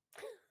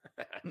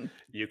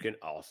 You can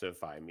also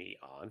find me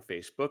on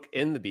Facebook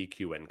in the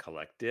BQN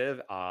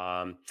Collective.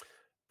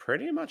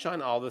 Pretty much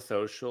on all the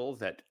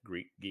socials at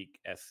Greek Geek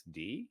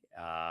SD.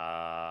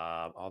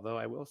 Although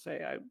I will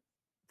say I'm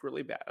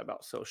really bad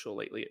about social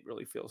lately. It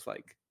really feels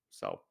like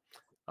so.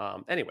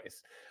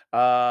 Anyways,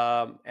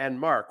 and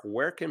Mark,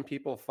 where can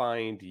people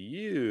find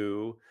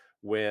you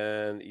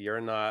when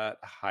you're not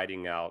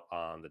hiding out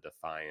on the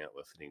Defiant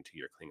listening to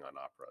your Klingon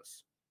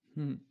operas?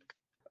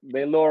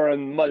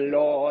 Beloran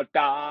Malota.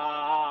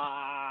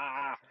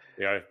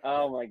 Yeah.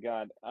 Oh my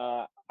God.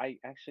 I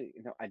actually,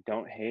 I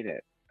don't hate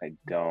it. I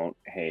don't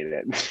hate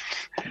it.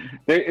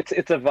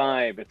 It's a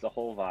vibe. It's a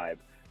whole vibe.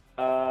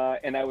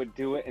 And I would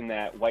do it in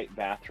that white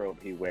bathrobe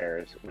he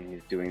wears when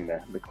he's doing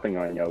the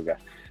Klingon yoga.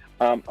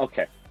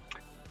 Okay.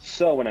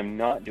 So when I'm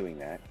not doing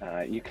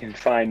that, you can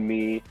find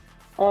me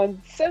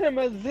on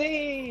Cinema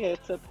Z.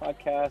 It's a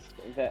podcast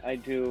that I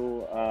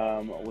do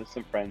with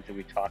some friends, and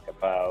we talk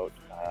about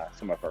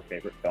some of our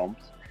favorite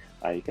films.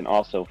 You can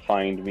also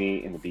find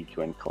me in the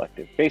BQN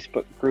Collective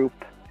Facebook group.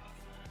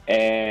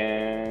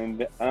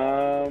 And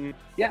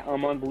yeah,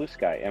 I'm on Blue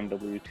Sky,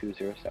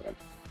 MW207.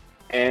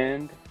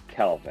 And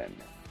Kelvin,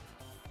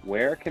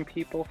 where can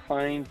people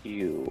find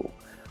you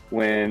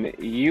when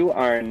you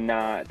are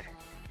not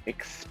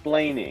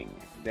explaining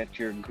that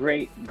your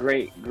great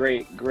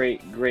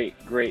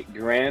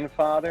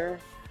grandfather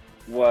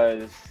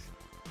was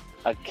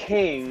a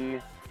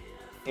king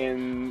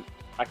in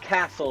a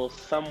castle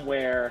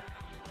somewhere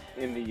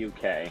in the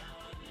UK?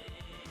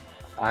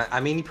 I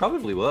mean, he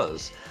probably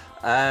was.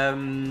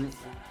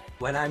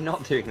 When I'm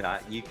not doing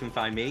that, you can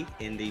find me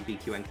in the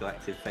BQN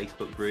Collective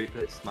Facebook group.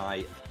 It's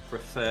my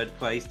preferred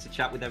place to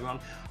chat with everyone.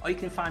 Or you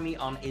can find me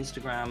on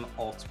Instagram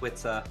or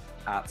Twitter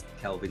at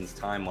Kelvin's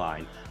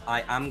Timeline.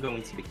 I am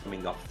going to be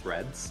coming off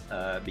Threads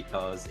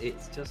because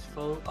it's just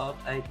full of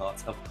a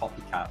lot of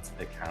copycat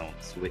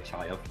accounts, which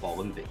I have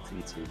fallen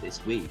victim to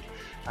this week.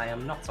 I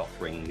am not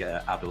offering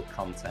adult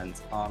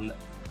content on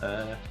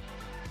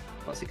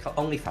what's it called?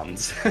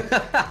 OnlyFans.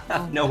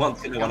 No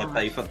one's going to want to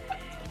pay for that.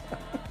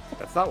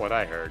 That's not what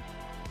I heard.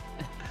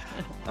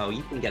 Oh,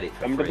 you can get it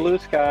for Come free. to Blue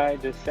Sky,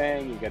 just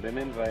saying, you get an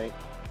invite.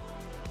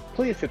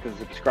 Please hit the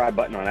subscribe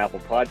button on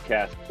Apple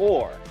Podcasts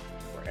or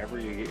wherever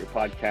you get your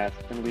podcasts,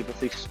 and leave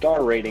us a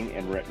star rating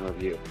and written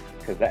review,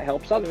 because that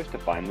helps others to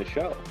find the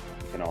show.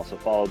 You can also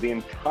follow the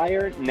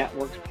entire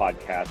network's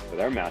podcast with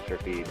our master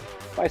feed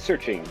by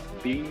searching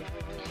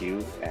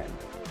BQN.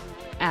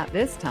 At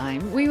this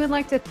time, we would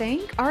like to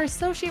thank our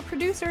associate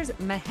producers,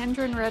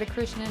 Mahendran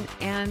Radhakrishnan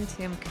and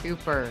Tim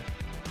Cooper.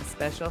 A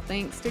special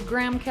thanks to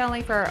Graham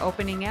Kelly for our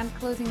opening and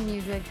closing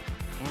music,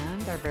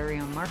 and our very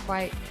own Mark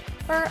White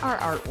for our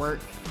artwork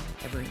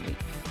every week.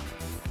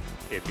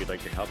 If you'd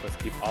like to help us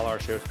keep all our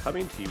shows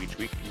coming to you each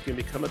week, you can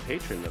become a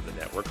patron of the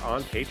network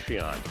on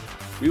Patreon.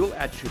 We will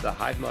add you to the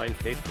Hive Mind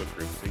Facebook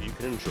group so you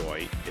can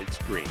enjoy It's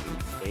Green,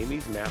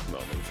 Amy's Math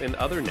Moments, and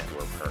other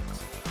network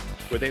perks.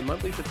 With a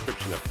monthly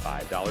subscription of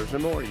 $5 or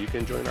more, you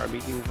can join our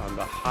meetings on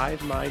the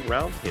Hive Mind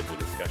Roundtable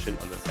discussion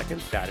on the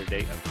second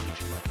Saturday of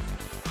each month.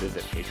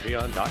 Visit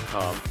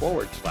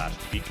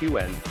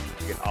patreon.com/BQN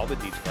to get all the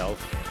details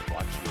and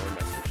watch your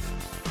messages.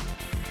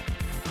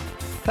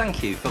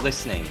 Thank you for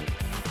listening.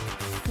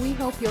 We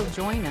hope you'll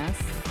join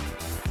us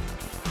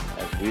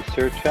As we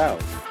search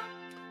out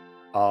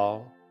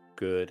All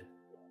good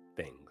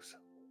things.